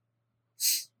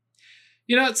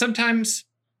 sometimes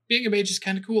being a mage is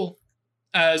kind of cool.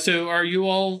 So are you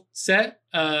all set?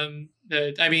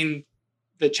 The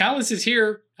chalice is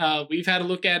here. We've had a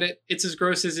look at it. It's as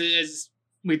gross as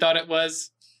we thought it was.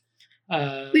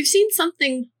 We've seen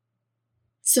something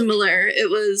similar. It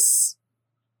was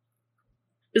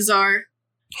bizarre.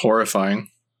 Horrifying.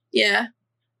 Yeah.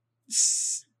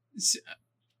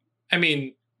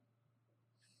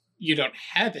 You don't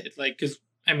have it, like, because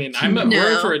I'm a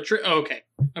word for a trip. Oh, okay.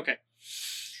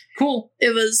 Cool.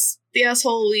 It was the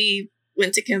asshole we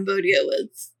went to Cambodia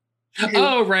with.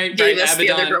 Oh, right. Gave us Abaddon.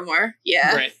 the other grimoire.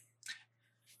 Yeah. Right.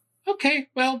 Okay.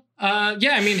 Well,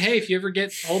 hey, if you ever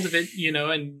get hold of it,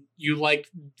 and you like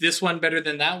this one better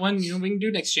than that one, we can do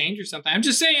an exchange or something. I'm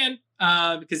just saying,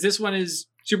 because this one is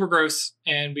super gross,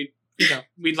 and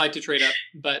we'd like to trade up,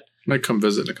 but might come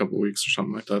visit in a couple of weeks or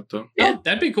something like that, though. Yeah,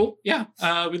 that'd be cool. Yeah,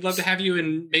 we'd love to have you,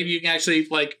 and maybe you can actually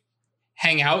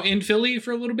hang out in Philly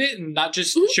for a little bit and not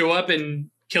just show up and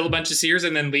kill a bunch of seers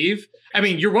and then leave.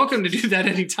 You're welcome to do that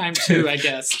anytime too, I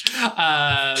guess.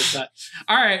 But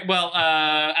all right, well,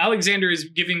 Alexander is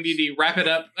giving me the wrap it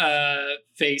up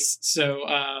face.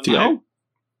 So do y'all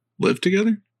live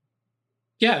together?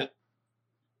 Yeah,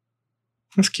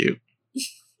 that's cute.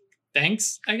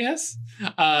 Thanks, I guess.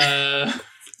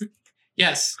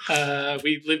 Yes,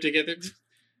 we live together.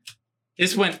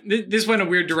 This went a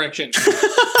weird direction.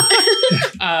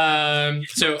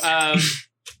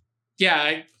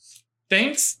 Yeah.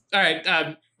 Thanks. All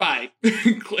right. Bye.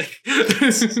 Click.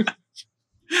 It's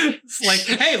like,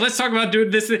 hey, let's talk about doing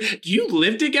this. Do you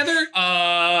live together?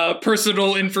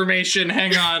 Personal information.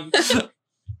 Hang on.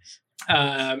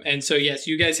 And so, yes,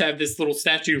 you guys have this little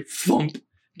statue thump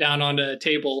down on a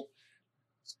table.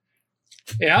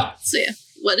 Yeah. So, yeah.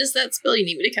 What is that spell you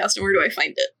need me to cast, and where do I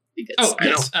find it? Because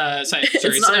yes. Sorry.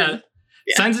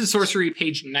 Signs of Sorcery,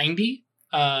 page 90.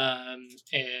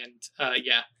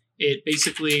 It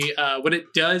basically, what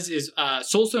it does is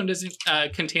Soulstone doesn't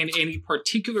contain any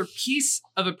particular piece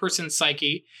of a person's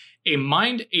psyche. A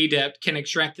mind adept can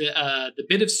extract the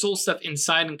bit of soul stuff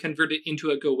inside and convert it into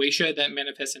a Goetia that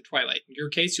manifests in Twilight. In your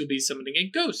case, you'll be summoning a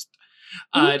ghost.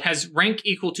 It has rank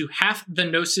equal to half the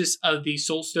gnosis of the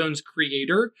Soulstone's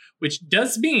creator, which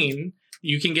does mean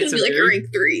you can get some like a rank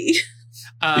 3.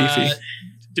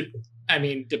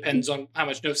 Depends on how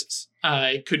much gnosis.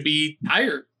 It could be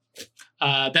higher.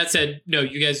 That said, no,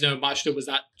 you guys know Mashta was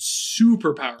not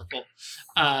super powerful.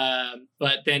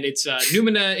 But then its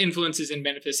Numina influences and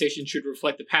manifestation should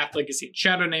reflect the path, legacy, and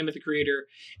shadow name of the creator.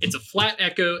 It's a flat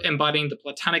echo embodying the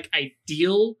Platonic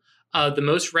ideal, the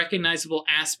most recognizable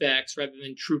aspects rather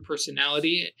than true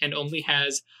personality, and only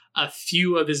has a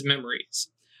few of his memories.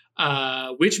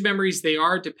 Which memories they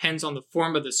are depends on the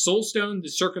form of the Soulstone, the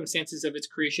circumstances of its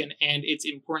creation, and its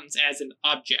importance as an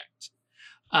object.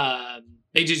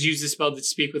 They just use this spell to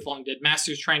speak with long dead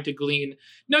masters, trying to glean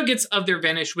nuggets of their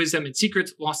vanished wisdom and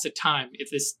secrets lost to time. If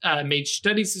this mage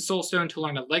studies the Soulstone to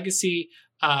learn a legacy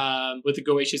with the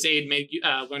Goetia's aid,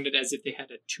 learned it as if they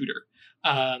had a tutor.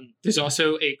 There's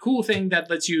also a cool thing that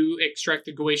lets you extract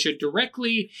the Goetia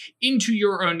directly into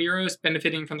your own Neros,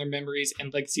 benefiting from their memories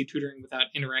and legacy tutoring without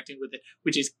interacting with it,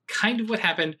 which is kind of what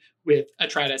happened with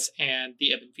Atratus and the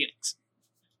Ebon Phoenix.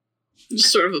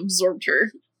 Just sort of absorbed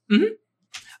her.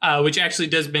 Mm-hmm. Which actually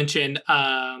does mention,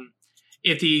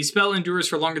 if the spell endures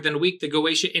for longer than a week, the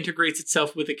Goetia integrates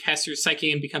itself with the caster's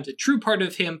psyche and becomes a true part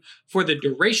of him for the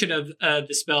duration of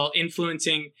the spell,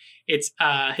 influencing his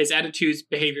attitudes,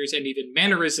 behaviors, and even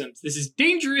mannerisms. This is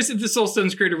dangerous if the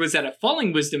Soulstone's creator was at a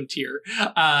falling wisdom tier,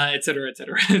 etc.,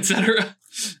 etc., etc.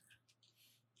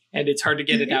 And it's hard to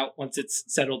get it out once it's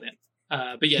settled in.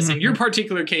 But yes, in your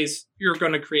particular case, you're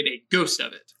going to create a ghost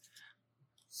of it.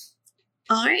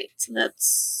 All right, so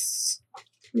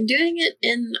I'm doing it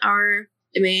in our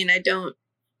domain. So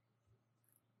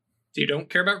you don't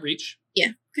care about reach? Yeah,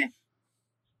 okay.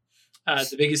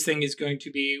 The biggest thing is going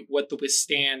to be what the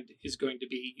withstand is going to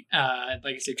be.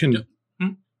 Like I said,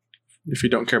 if you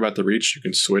don't care about the reach, you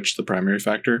can switch the primary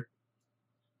factor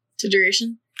to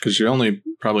duration. Because you only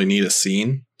probably need a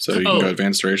scene, so you can go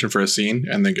advanced duration for a scene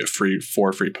and then get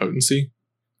 4 free potency.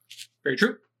 Very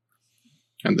true.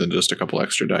 And then just a couple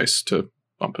extra dice to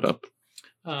bump it up.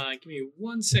 Give me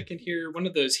 1 second here. One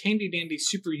of those handy dandy,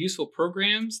 super useful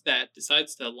programs that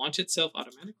decides to launch itself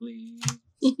automatically.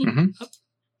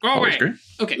 All right. Great.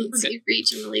 Okay. Let's see,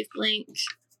 reach and relief blank.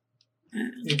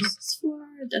 This is 4.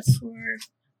 That's 4.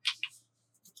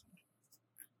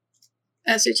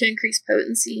 So to increase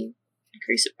potency,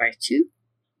 increase it by 2.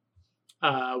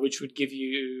 Which would give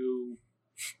you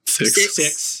 6.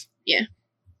 6. Yeah.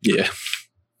 Yeah.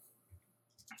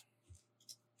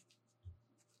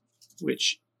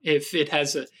 Which, if it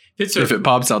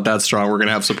pops out that strong, we're gonna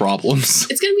have some problems.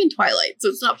 It's gonna be in Twilight, so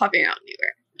it's not popping out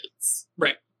anywhere.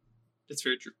 Right. That's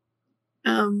very true.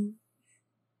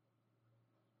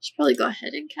 Should probably go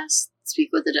ahead and cast Speak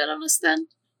with the Dead on us then.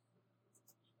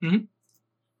 Mm-hmm.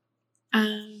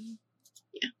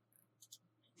 Yeah.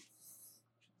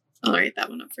 I'll write that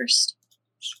one up first.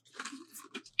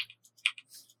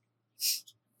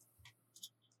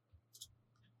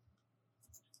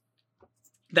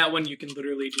 That one you can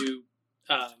literally do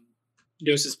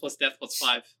Gnosis plus Death plus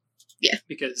 5. Yeah.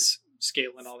 Because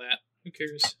scale and all that. Who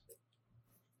cares?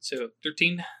 So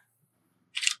 13.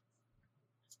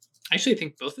 Actually, I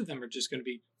think both of them are just going to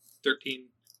be 13.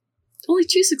 Only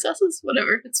 2 successes.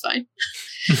 Whatever. It's fine.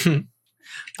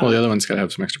 Well, the other one's got to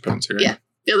have some extra potency, right? Yeah.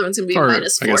 The other one's going to be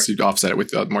minus 4. I guess you'd offset it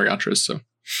with more Yantras, so.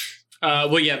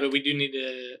 Well, yeah, but we do need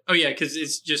to... Oh, yeah, because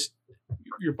it's just...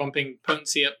 You're bumping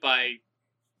potency up by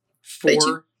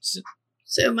 4.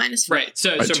 So minus 4. Right,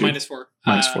 so minus 4.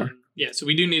 Minus 4. Yeah, so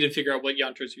we do need to figure out what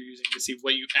Yantras you're using to see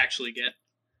what you actually get.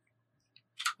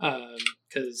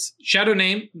 Because Shadow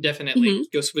Name, definitely.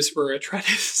 Ghost Whisperer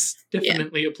Atratus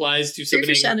definitely applies to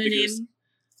summoning. Shadow Name.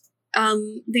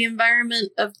 The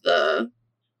environment of the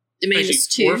domain is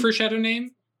 2. 4 for Shadow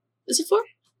Name? Is it 4?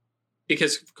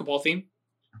 Because Cabal theme?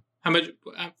 How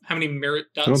many merit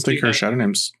dots? I don't think her Shadow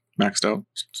Name's maxed out.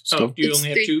 Still. Oh, you only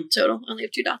have 2 total. I only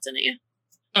have 2 dots in it, yeah.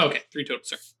 Oh, okay, 3 total,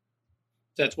 sorry.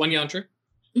 So that's 1 Yantra.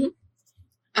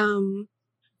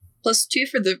 Plus 2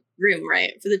 for the room,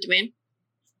 right? For the domain.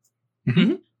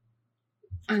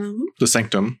 The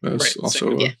Sanctum is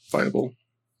also viable.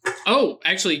 Oh,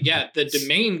 actually, yeah, the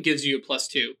domain gives you a plus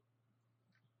 2.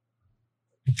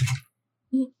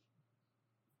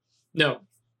 No.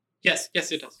 Yes,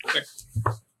 it does. Sorry.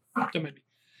 Don't mind me.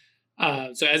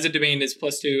 So as a domain is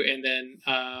plus 2, and then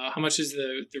how much is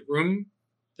the room?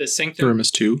 The Sanctum? The room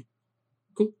is 2.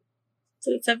 Cool.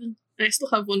 So that's 7. And I still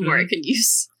have 1 more I can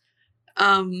use.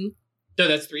 No,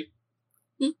 that's 3.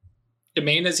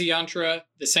 Domain as a Yantra,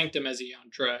 the Sanctum as a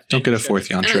Yantra. Don't get a 4th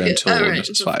Yantra until this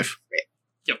is 5. Right.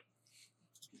 Yep.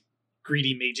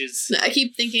 Greedy mages. No, I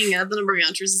keep thinking the number of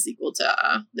Yantras is equal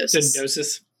to Gnosis.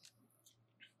 Gnosis.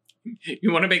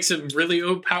 You want to make some really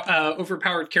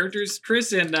overpowered characters,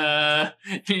 Chris, in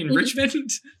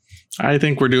Richmond? I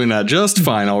think we're doing that just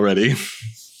fine already.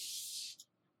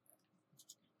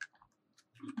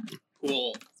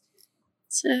 Cool.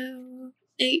 So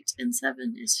 8 and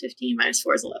 7 is 15, minus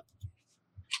 4 is 11.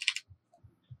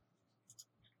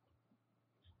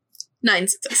 9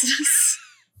 successes.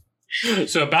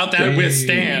 So about that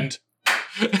withstand.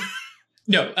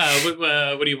 No,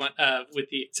 what do you want with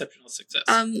the exceptional success?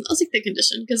 I'll take the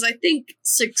condition, because I think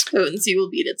 6 potency will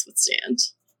beat its withstand.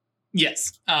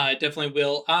 Yes, it definitely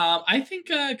will. I think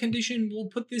condition will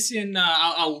put this in,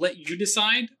 I'll let you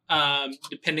decide,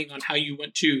 depending on how you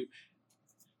want to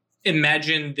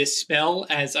imagine this spell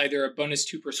as either a bonus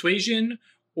to persuasion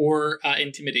or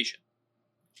intimidation.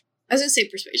 I was going to say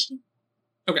persuasion.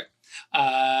 Okay.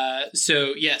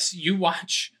 So yes, you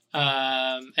watch,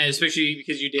 and especially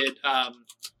because you did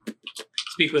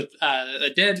speak with a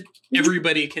dead.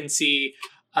 Everybody can see.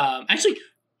 Actually,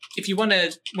 if you want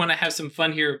to have some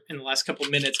fun here in the last couple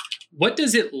of minutes, what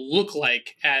does it look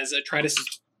like as Atreides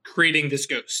is creating this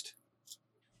ghost?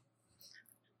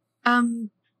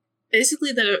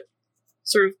 Basically, they're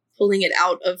sort of pulling it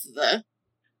out of the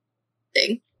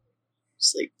thing,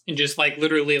 just like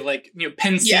literally like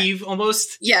pensive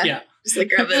almost. Yeah. Just like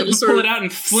grab it, and pull it out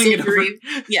and fling it over.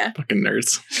 Yeah, fucking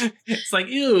nerds. It's like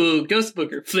ew, ghost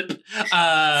booger flip.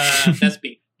 That's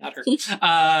me, not her.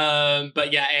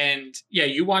 But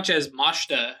you watch as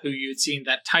Mashta, who you had seen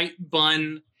that tight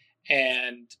bun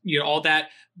and all that,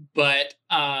 but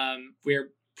where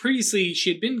previously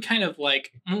she had been kind of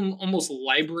like almost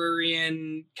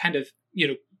librarian kind of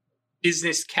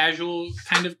business casual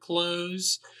kind of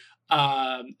clothes.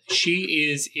 She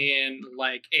is in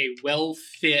like a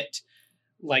well-fit,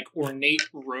 like ornate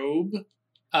robe,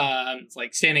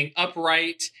 like standing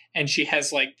upright, and she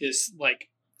has like this like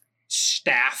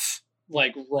staff,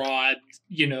 like rod,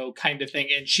 kind of thing,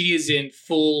 and she is in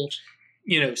full,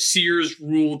 Sears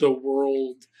rule the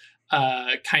world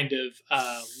kind of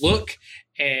look,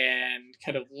 and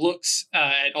kind of looks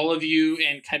at all of you,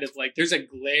 and kind of like there's a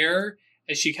glare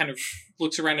as she kind of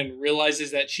looks around and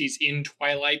realizes that she's in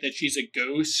Twilight, that she's a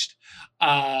ghost,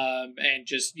 and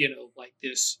just like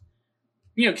this,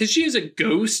 because she is a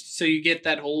ghost, so you get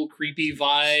that whole creepy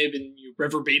vibe and your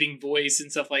reverberating voice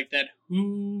and stuff like that.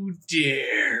 Who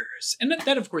dares? And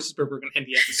that of course is where we're going to end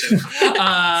the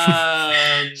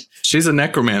episode. She's a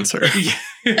necromancer.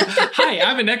 Hi,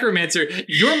 I'm a necromancer.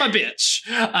 You're my bitch.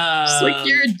 It's like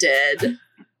you're dead.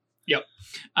 Yep.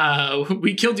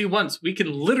 We killed you once. We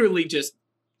can literally just.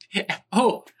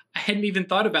 Oh, I hadn't even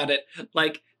thought about it.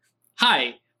 Like,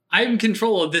 hi, I'm in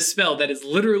control of this spell that is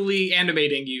literally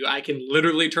animating you. I can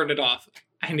literally turn it off.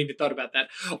 I hadn't even thought about that.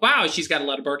 Wow, she's got a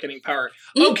lot of bargaining power.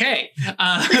 Okay.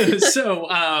 So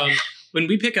when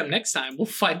we pick up next time, we'll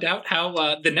find out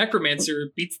how the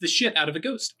necromancer beats the shit out of a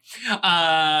ghost.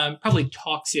 Probably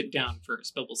talks it down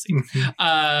first, but we'll see.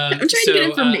 I'm trying to get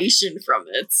information from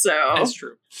it, so. That's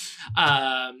true.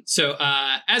 So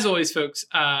as always, folks,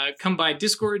 come by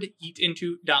Discord,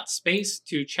 eatinto.space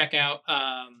to check out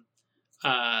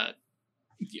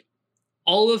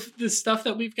all of the stuff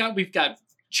that we've got. We've got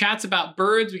chats about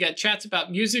birds, we got chats about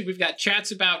music, we've got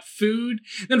chats about food.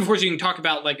 Then of course you can talk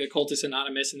about like Occultist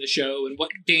Anonymous and the show and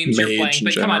what games you're playing.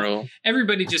 But come on,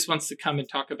 everybody just wants to come and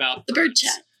talk about the bird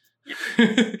chat.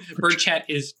 Bird chat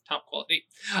is top quality.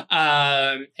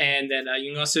 And then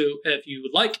you can also, if you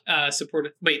would like, support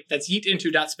it. Wait, that's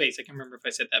yeetinto.space. I can't remember if I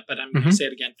said that, but I'm going to say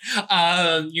it again.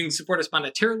 You can support us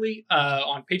monetarily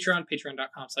on Patreon,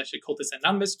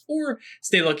 patreon.com/occultistanonymous, or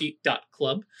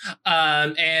staylucky.club.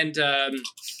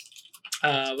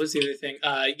 What's the other thing?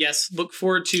 Yes, look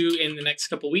forward to in the next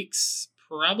couple weeks,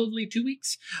 probably 2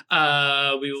 weeks,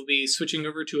 we will be switching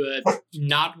over to a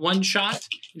not one shot,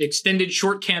 an extended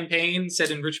short campaign set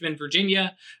in Richmond,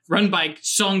 Virginia, run by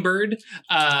Songbird.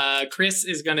 Chris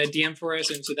is going to DM for us,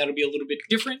 and so that'll be a little bit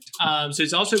different. So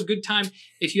it's also a good time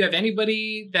if you have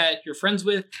anybody that you're friends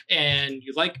with and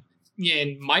you like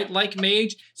and might like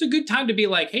Mage. It's a good time to be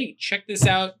like, hey, check this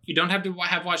out. You don't have to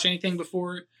have watched anything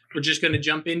before. We're just going to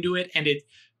jump into it, and it's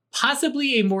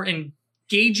possibly a more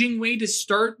engaging way to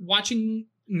start watching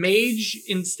Mage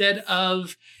instead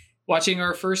of watching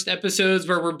our first episodes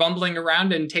where we're bumbling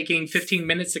around and taking 15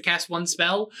 minutes to cast one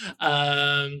spell.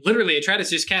 Literally, I try to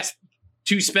just cast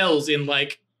 2 spells in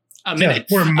like a minute.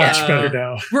 Yeah, we're much better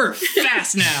now. We're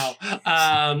fast now.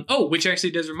 Which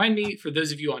actually does remind me, for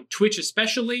those of you on Twitch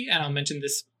especially, and I'll mention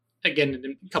this again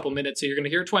in a couple minutes, so you're going to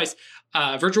hear it twice.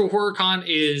 Virtual Horror Con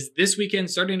is this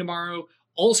weekend, starting tomorrow.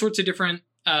 All sorts of different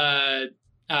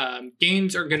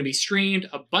games are going to be streamed,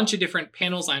 a bunch of different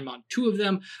panels. I'm on 2 of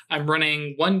them. I'm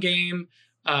running one game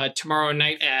tomorrow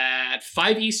night at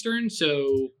 5 Eastern,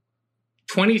 so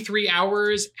 23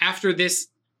 hours after this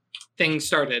thing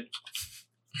started,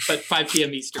 but 5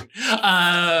 p.m. Eastern.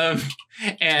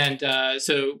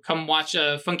 So come watch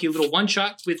a funky little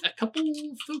one-shot with a couple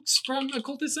folks from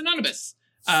Occultists Anonymous,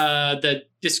 the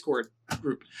Discord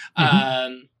group.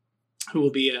 Who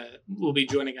will be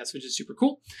joining us, which is super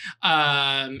cool.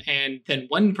 And then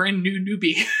one brand new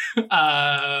newbie,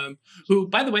 who,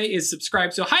 by the way, is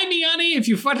subscribed. So hi, Niani, if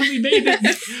you finally made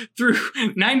it through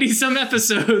 90 some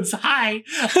episodes. Hi.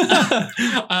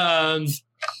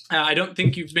 I don't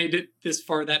think you've made it this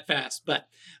far that fast, but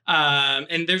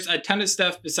and there's a ton of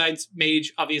stuff besides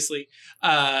Mage, obviously.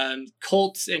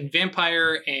 Cults and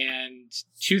Vampire and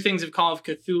 2 things of Call of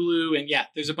Cthulhu. And yeah,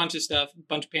 there's a bunch of stuff, a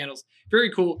bunch of panels.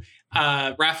 Very cool.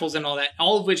 Raffles and all that,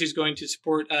 all of which is going to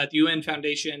support the UN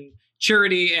Foundation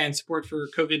charity and support for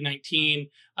COVID-19.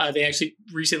 They actually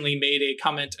recently made a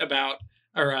comment about,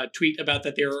 or a tweet about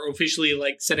that they're officially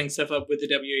like setting stuff up with the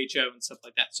WHO and stuff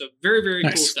like that. So very, very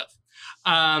cool stuff.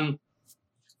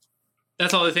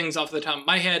 That's all the things off the top of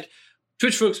my head.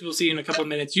 Twitch folks, we'll see you in a couple of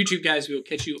minutes. YouTube guys, we will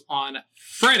catch you on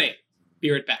Friday. Be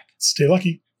right back. Stay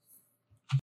lucky.